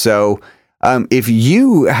questions. So if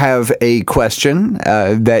you have a question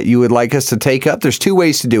that you would like us to take up, there's two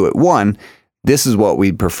ways to do it. One, this is what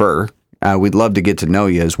we'd prefer. We'd love to get to know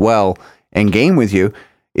you as well and game with you,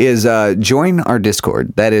 is join our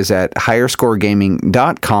Discord. That is at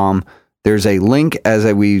higherscoregaming.com. There's a link, as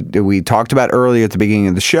we talked about earlier at the beginning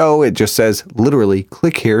of the show. It just says, literally,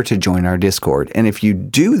 click here to join our Discord. And if you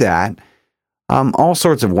do that, all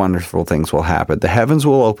sorts of wonderful things will happen. The heavens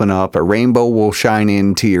will open up. A rainbow will shine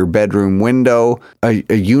into your bedroom window. A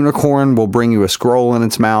unicorn will bring you a scroll in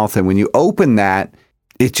its mouth. And when you open that,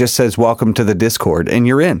 it just says welcome to the Discord, and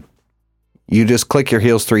you're in. You just click your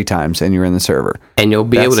heels 3 times, and you're in the server. And you'll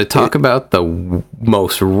be able to talk about the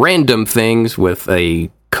most random things with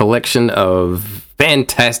a collection of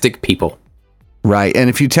fantastic people. Right. And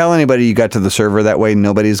if you tell anybody you got to the server that way,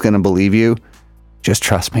 nobody's going to believe you. Just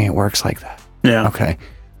trust me, it works like that. Yeah. Okay.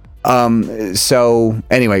 So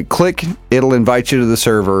anyway, click, it'll invite you to the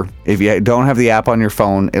server. If you don't have the app on your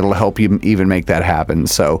phone, it'll help you even make that happen.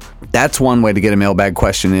 So that's one way to get a mailbag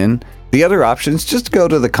question in. The other option is just go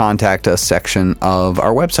to the contact us section of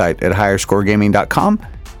our website at higherscoregaming.com.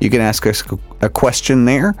 You can ask us a question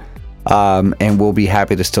there, and we'll be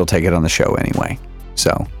happy to still take it on the show anyway.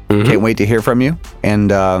 So can't wait to hear from you and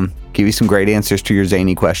give you some great answers to your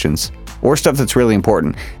zany questions or stuff that's really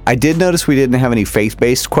important. I did notice we didn't have any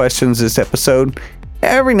faith-based questions this episode.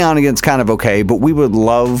 Every now and again it's kind of okay, but we would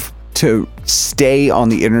love to stay on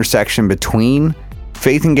the intersection between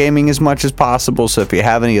faith and gaming as much as possible. So if you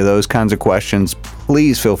have any of those kinds of questions,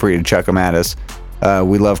 please feel free to chuck them at us.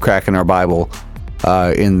 We love cracking our Bible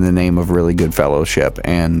in the name of really good fellowship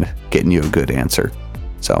and getting you a good answer.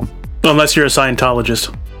 So, unless you're a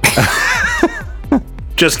Scientologist.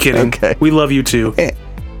 Just kidding. Okay. We love you too.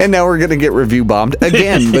 And now we're going to get review bombed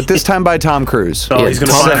again, but this time by Tom Cruise. Oh, he's going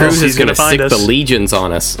to find us. Tom Cruise is going to sick the legions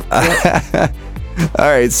on us. All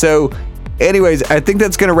right, so anyways, I think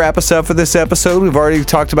that's going to wrap us up for this episode. We've already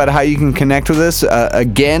talked about how you can connect with us.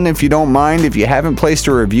 Again, if you don't mind, if you haven't placed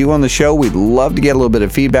a review on the show, we'd love to get a little bit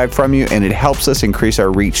of feedback from you, and it helps us increase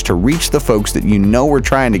our reach to reach the folks that you know we're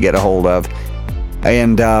trying to get a hold of.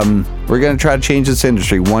 And we're going to try to change this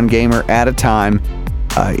industry one gamer at a time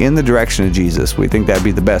in the direction of Jesus. We think that'd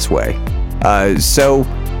be the best way. So,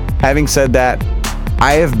 having said that,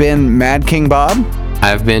 I have been Mad King Bob.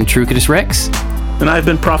 I've been Trucidus Rex. And I've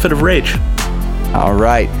been Prophet of Rage. All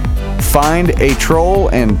right. Find a troll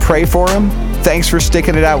and pray for him. Thanks for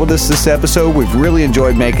sticking it out with us this episode. We've really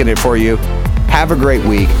enjoyed making it for you. Have a great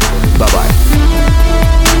week. Bye-bye.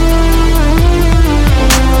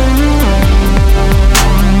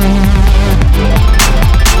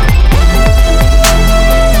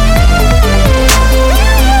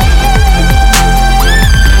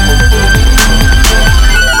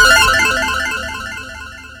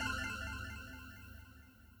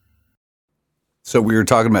 So we were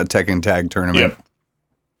talking about Tekken Tag Tournament. Yep.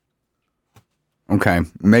 Okay.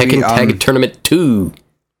 Maybe Tekken Tag Tournament 2.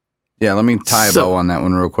 Yeah, let me tie a bow on that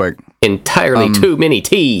one real quick. Entirely too many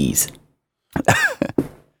T's.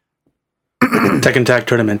 Tekken Tag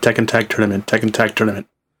Tournament, Tekken Tag Tournament, Tekken Tag Tournament.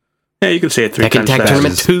 Yeah, you can say it 3 times fast. Tekken Tag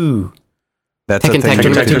Tournament 2. That's Tekken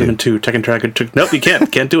Tag Tournament 2. Tekken Tag Tournament. Nope, you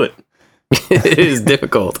can't. Can't do it. It is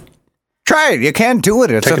difficult. Try it. You can't do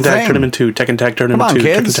it. It's Tekken a Tag thing. Tournament 2. Tekken Tag Tournament 2.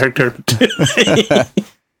 Kids. Tekken Tag Tournament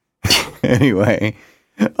 2. Anyway.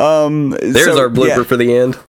 There's our blooper for the end.